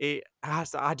 it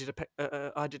has the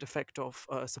added effect of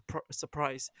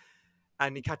surprise,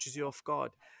 and it catches you off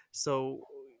guard. So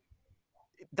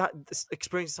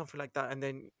experiencing something like that, and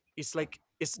then it's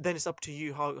up to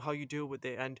you how you deal with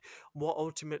it, and what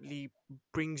ultimately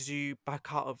brings you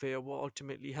back out of it, or what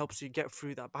ultimately helps you get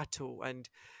through that battle and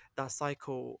that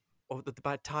cycle of the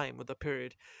bad time or the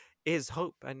period, is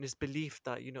hope and is belief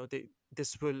that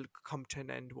this will come to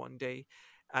an end one day,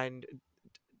 and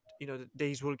the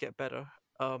days will get better.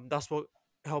 That's what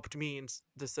helped me in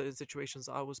the certain situations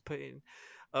I was put in.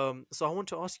 So I want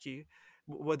to ask you,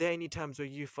 were there any times where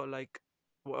you felt like,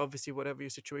 well, obviously whatever your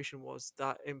situation was,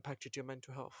 that impacted your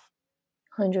mental health?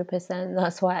 100%.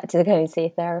 That's why I had to go and see a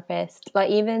therapist. Like,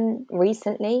 even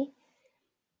recently,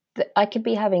 I could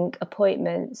be having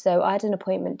appointments. So I had an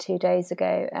appointment 2 days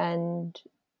ago, and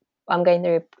I'm going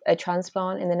through a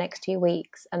transplant in the next 2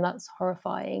 weeks, and that's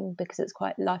horrifying because it's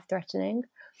quite life threatening.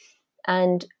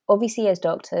 And obviously, as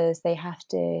doctors, they have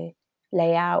to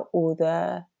lay out all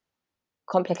the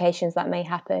complications that may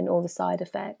happen, all the side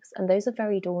effects, and those are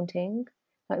very daunting,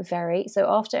 like very. So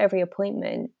after every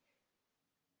appointment,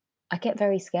 I get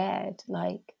very scared.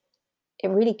 Like, it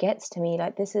really gets to me.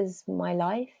 Like, this is my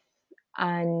life,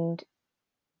 and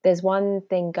there's one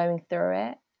thing going through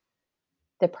it,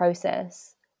 the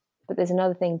process, but there's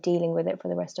another thing dealing with it for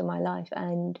the rest of my life.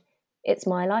 And it's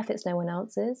my life, it's no one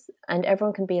else's. And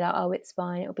everyone can be like, oh, it's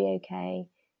fine, it'll be okay.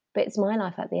 But it's my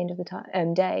life at the end of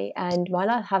the day. And my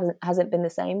life hasn't been the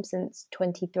same since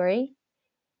 23.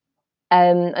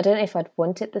 I don't know if I'd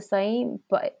want it the same,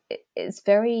 but it's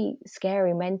very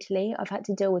scary mentally. I've had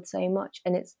to deal with so much.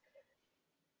 And it's,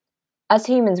 as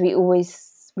humans,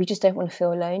 we just don't want to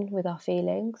feel alone with our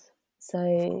feelings.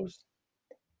 Of course.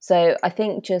 So I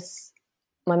think just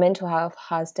my mental health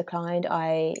has declined.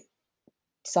 I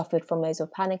suffered from loads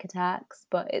of panic attacks,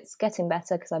 but it's getting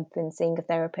better because I've been seeing a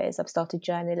therapist. I've started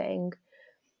journaling.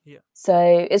 Yeah.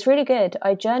 So it's really good.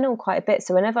 I journal quite a bit.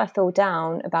 So whenever I feel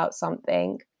down about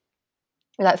something,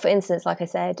 like for instance, like I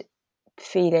said,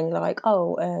 feeling like,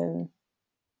 oh,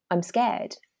 I'm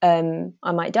scared, I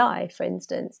might die, for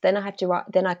instance, then I have to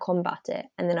write, then I combat it,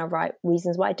 and then I write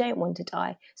reasons why I don't want to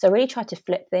die. So I really try to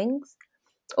flip things.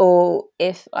 Or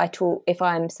if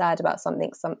I'm sad about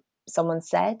something someone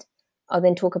said, I'll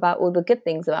then talk about all the good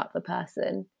things about the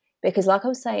person. Because like I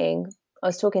was saying, I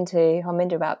was talking to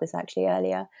Harminder about this actually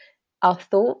earlier, our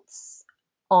thoughts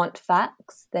aren't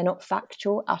facts, they're not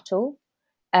factual at all.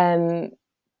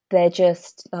 They're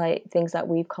just like things that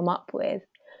we've come up with.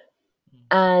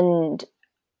 And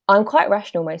I'm quite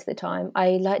rational most of the time.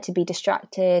 I like to be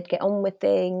distracted, get on with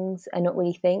things and not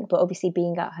really think. But obviously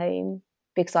being at home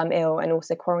because I'm ill and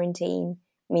also quarantine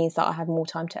means that I have more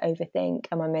time to overthink,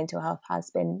 and my mental health has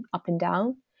been up and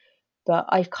down. But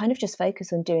I kind of just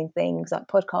focus on doing things like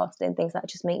podcasting, things that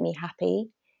just make me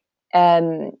happy,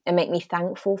 and make me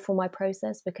thankful for my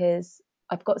process, because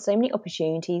I've got so many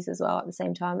opportunities as well at the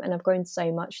same time, and I've grown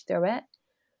so much through it.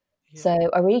 Yeah. So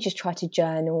I really just try to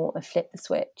journal and flip the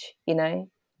switch,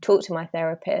 talk to my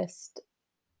therapist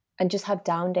and just have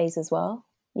down days as well.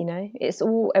 It's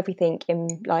all everything in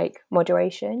like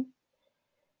moderation.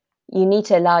 You need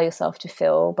to allow yourself to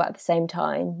feel, but at the same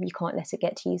time, you can't let it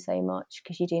get to you so much,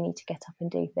 because you do need to get up and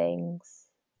do things.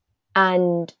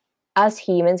 And as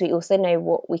humans, we also know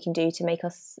what we can do to make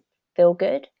us feel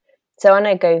good. So I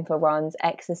know going for runs,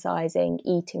 exercising,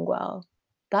 eating well,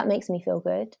 that makes me feel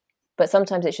good. But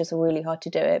sometimes it's just really hard to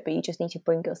do it, but you just need to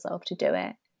bring yourself to do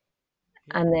it.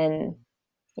 Yeah. And then,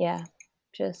 yeah,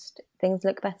 just things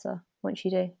look better once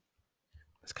you do.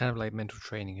 It's kind of like mental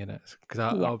training, isn't it? Because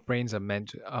our, Yeah. our brains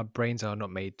are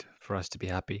not made for us to be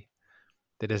happy.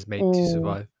 They're just made to Mm,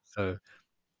 survive. So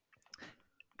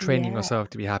training yeah.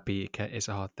 yourself to be happy is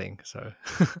a hard thing. So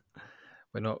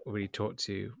we're not really taught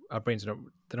to. Our brains are not.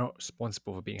 They're not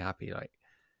responsible for being happy. Like,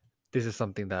 this is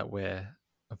something that we're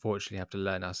unfortunately have to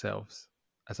learn ourselves.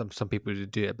 And some people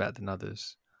do it better than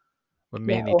others. We're Yeah.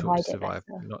 mainly Or taught to hide it survive,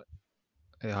 better. not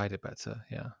hide it better.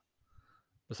 Yeah.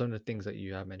 But some of the things that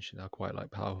you have mentioned are quite like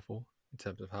powerful in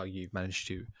terms of how you've managed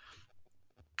to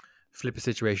flip a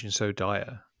situation so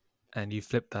dire, and you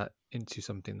flip that into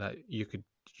something that you could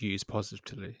use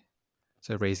positively.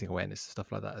 So raising awareness,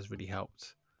 stuff like that, has really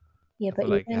helped. Yeah. I But feel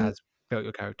like it even, has built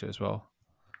your character as well.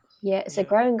 yeah. So Yeah.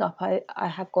 growing up, I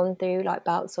have gone through like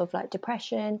bouts of like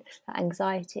depression, like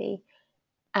anxiety,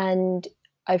 and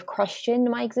I've questioned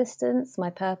my existence, my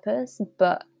purpose.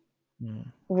 But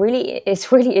really,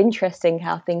 it's really interesting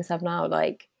how things have now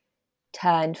like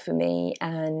turned for me,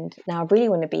 and now I really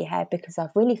want to be here because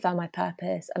I've really found my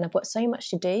purpose and I've got so much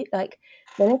to do. Like,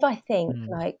 whenever I think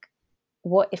like,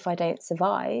 what if I don't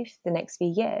survive the next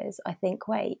few years, I think,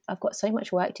 wait, I've got so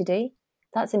much work to do,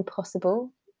 that's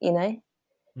impossible, you know.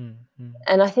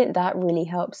 And I think that really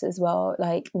helps as well,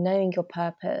 like knowing your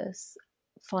purpose,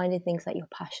 finding things that you're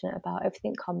passionate about.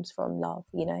 Everything comes from love,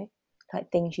 like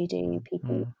things you do,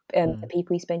 people, the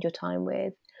people you spend your time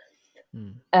with.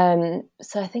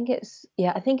 So I think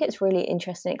it's really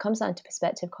interesting. It comes down to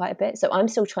perspective quite a bit. So I'm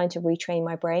still trying to retrain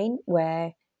my brain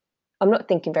where I'm not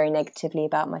thinking very negatively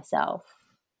about myself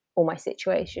or my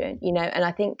situation, and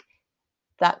I think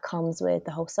that comes with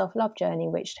the whole self-love journey,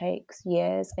 which takes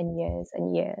years and years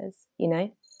and years,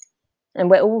 and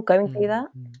we're all going through that.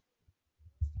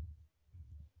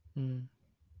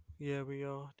 Yeah, we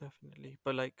are definitely.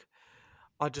 But like,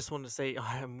 I just want to say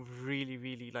I am really,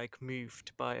 really like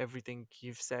moved by everything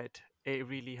you've said. It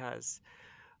really has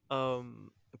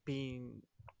um been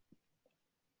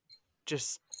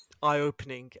just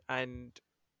eye-opening, and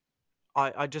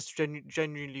I just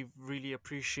genuinely really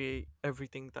appreciate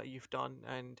everything that you've done,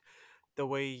 and the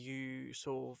way you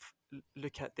sort of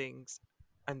look at things,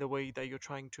 and the way that you're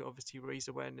trying to obviously raise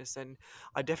awareness. And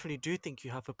I definitely do think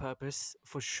you have a purpose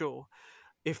for sure.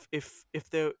 If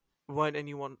there weren't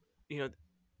anyone, you know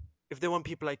if there weren't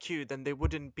people like you, then there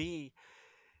wouldn't be,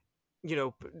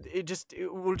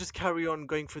 it will just carry on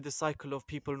going through the cycle of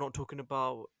people not talking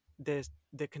about their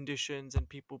conditions and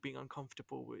people being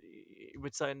uncomfortable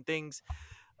with certain things,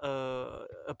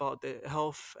 about their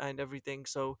health and everything.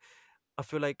 So I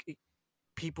feel like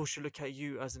people should look at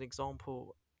you as an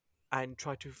example and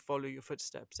try to follow your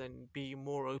footsteps and be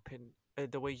more open,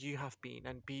 the way you have been,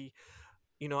 and be,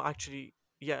 actually,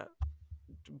 yeah,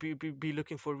 be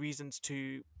looking for reasons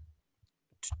to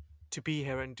to be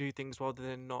here and do things rather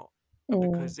than not, Mm,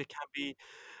 because it can be,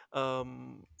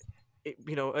 um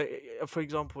for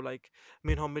example, like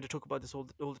me and Hamid talk about this all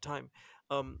the time.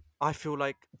 I feel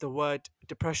like the word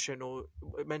depression or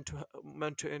mental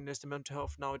illness and mental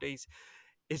health nowadays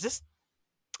is just,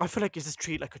 I feel like it's just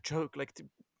treated like a joke, like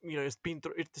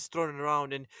it's thrown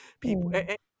around, and mm,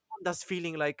 anyone that's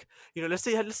feeling like, let's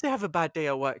say I have a bad day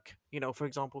at work, for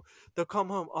example, they'll come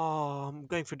home, oh, I'm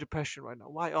going through depression right now.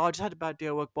 Why? Oh, I just had a bad day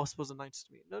at work. Boss wasn't nice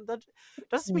to me. No, that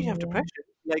doesn't mean you have yeah, depression.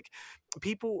 Like,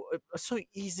 people are so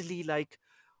easily like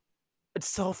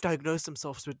self-diagnose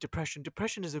themselves with depression.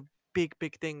 Depression is a big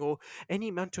thing, or any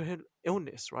mental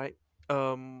illness, right?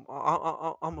 I'm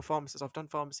a pharmacist. I've done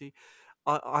pharmacy.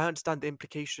 I understand the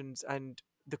implications and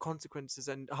the consequences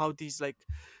and how these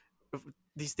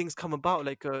things come about.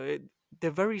 Like,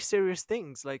 they're very serious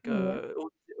things. Like, yeah,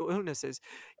 illnesses.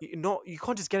 You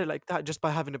can't just get it like that just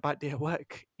by having a bad day at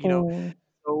work. mm,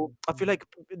 So I feel like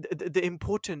the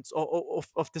importance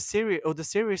of the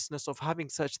seriousness of having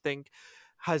such thing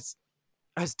has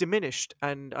diminished,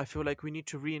 and I feel like we need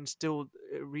to reinstill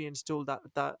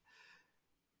that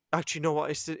actually, you know what,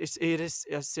 it is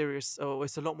as serious, or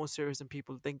it's a lot more serious than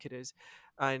people think it is.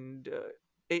 And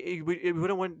we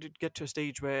don't want to get to a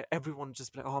stage where everyone's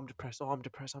just like, oh, I'm depressed, oh, I'm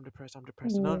depressed, I'm depressed, I'm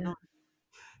depressed. No,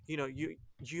 yeah, no,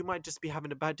 you might just be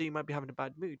having a bad day, you might be having a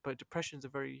bad mood, but depression is a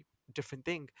very different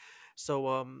thing.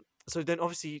 So then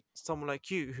obviously someone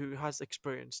like you who has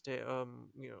experienced it,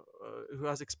 who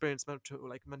has experienced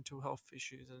mental health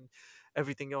issues and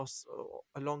everything else,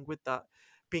 along with that,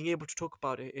 being able to talk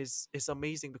about it is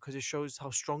amazing, because it shows how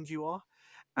strong you are.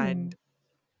 mm, And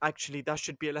actually, that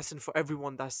should be a lesson for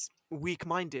everyone that's weak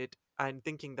minded and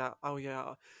thinking that, oh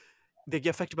yeah, they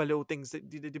get affected by little things. They'd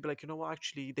be like, you know what,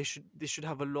 actually they should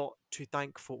have a lot to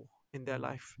thank for in their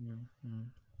life.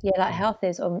 yeah. Like Yeah. health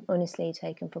is honestly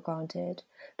taken for granted,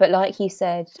 but like you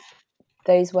said,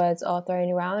 those words are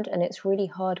thrown around, and it's really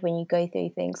hard when you go through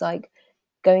things like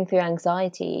going through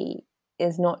anxiety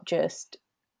is not just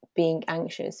being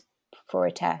anxious for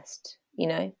a test,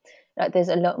 like there's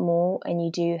a lot more, and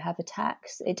you do have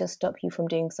attacks. It does stop you from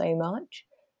doing so much.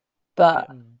 But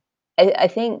Yeah. I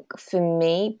think for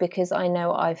me, because I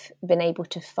know I've been able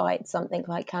to fight something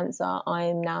like cancer,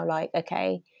 I'm now like,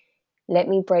 okay, let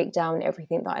me break down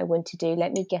everything that I want to do.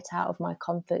 Let me get out of my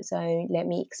comfort zone. Let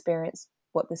me experience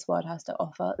what this world has to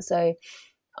offer. So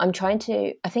I'm trying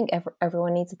to, I think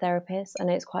everyone needs a therapist. I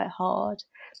know it's quite hard,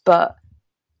 but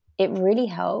it really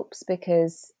helps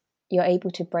because you're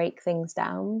able to break things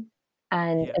down.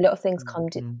 And Yeah. a lot of things come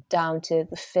down to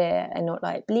the fear and not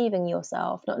like believing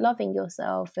yourself, not loving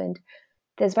yourself. And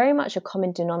there's very much a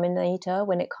common denominator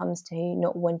when it comes to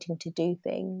not wanting to do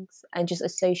things and just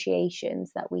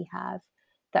associations that we have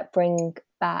that bring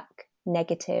back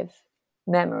negative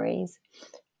memories.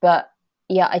 But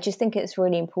yeah, I just think it's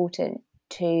really important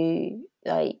to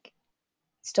like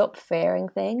stop fearing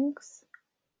things,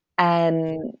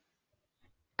 um,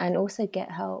 and also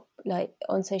get help. Like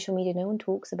on social media, no one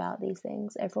talks about these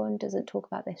things. Everyone doesn't talk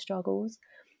about their struggles.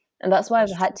 And that's why I've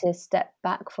That's had true. to step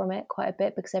back from it quite a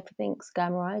bit because everything's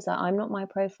glamorized. Like, I'm not my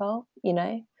profile,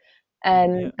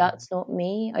 Yeah. That's not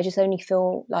me. I just only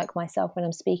feel like myself when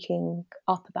I'm speaking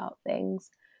up about things.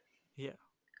 Yeah.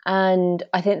 And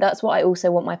I think that's what I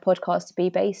also want my podcast to be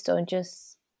based on,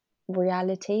 just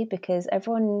reality, because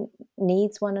everyone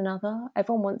needs one another.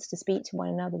 Everyone wants to speak to one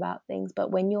another about things.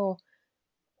 But when you're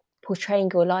portraying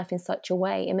your life in such a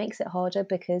way, it makes it harder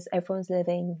because everyone's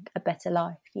living a better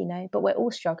life. But we're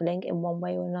all struggling in one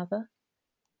way or another.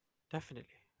 Definitely.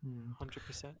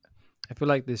 100%. I feel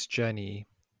like this journey,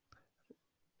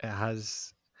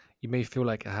 you may feel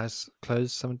like it has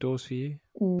closed some doors for you,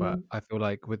 but Mm, I feel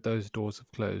like with those doors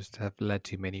have closed have led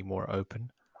to many more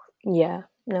open. yeah,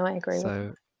 no, I agree with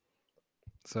So,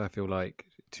 so I feel like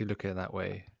to look at it that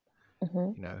way,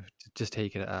 that. just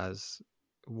take it as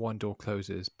one door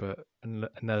closes, but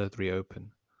another three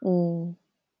open.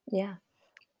 Yeah,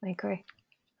 I agree.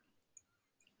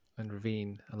 And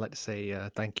Raveen, I'd like to say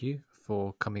thank you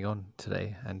for coming on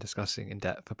today and discussing in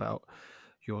depth about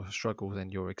your struggles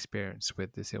and your experience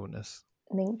with this illness.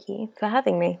 Thank you for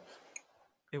having me.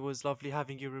 It was lovely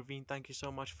having you, Raveen. Thank you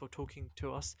so much for talking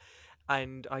to us.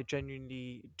 And I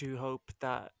genuinely do hope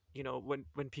that,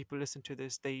 when people listen to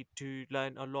this, they do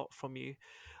learn a lot from you.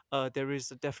 There is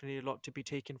definitely a lot to be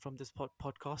taken from this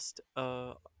podcast.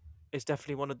 It's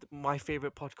definitely one of my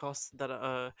favorite podcasts that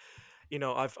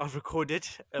I've recorded,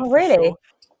 Oh, for really? sure.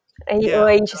 Or Yeah.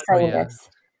 are you just Oh saying yeah. this?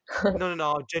 No, no,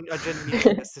 no. I genuinely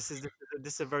mean this. This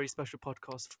is a very special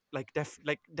podcast. Like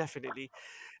definitely.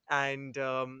 And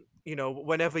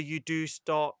whenever you do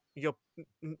start your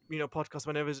podcast,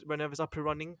 whenever it's up and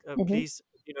running, Hmm. please,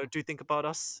 do think about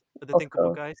us, the Of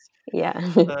Thinkable course. guys. Yeah.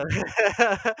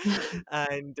 uh,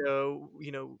 and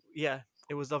yeah,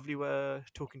 it was lovely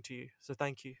talking to you, so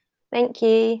thank you. Thank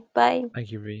you. Bye.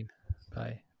 Thank you, Reen.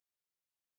 Bye.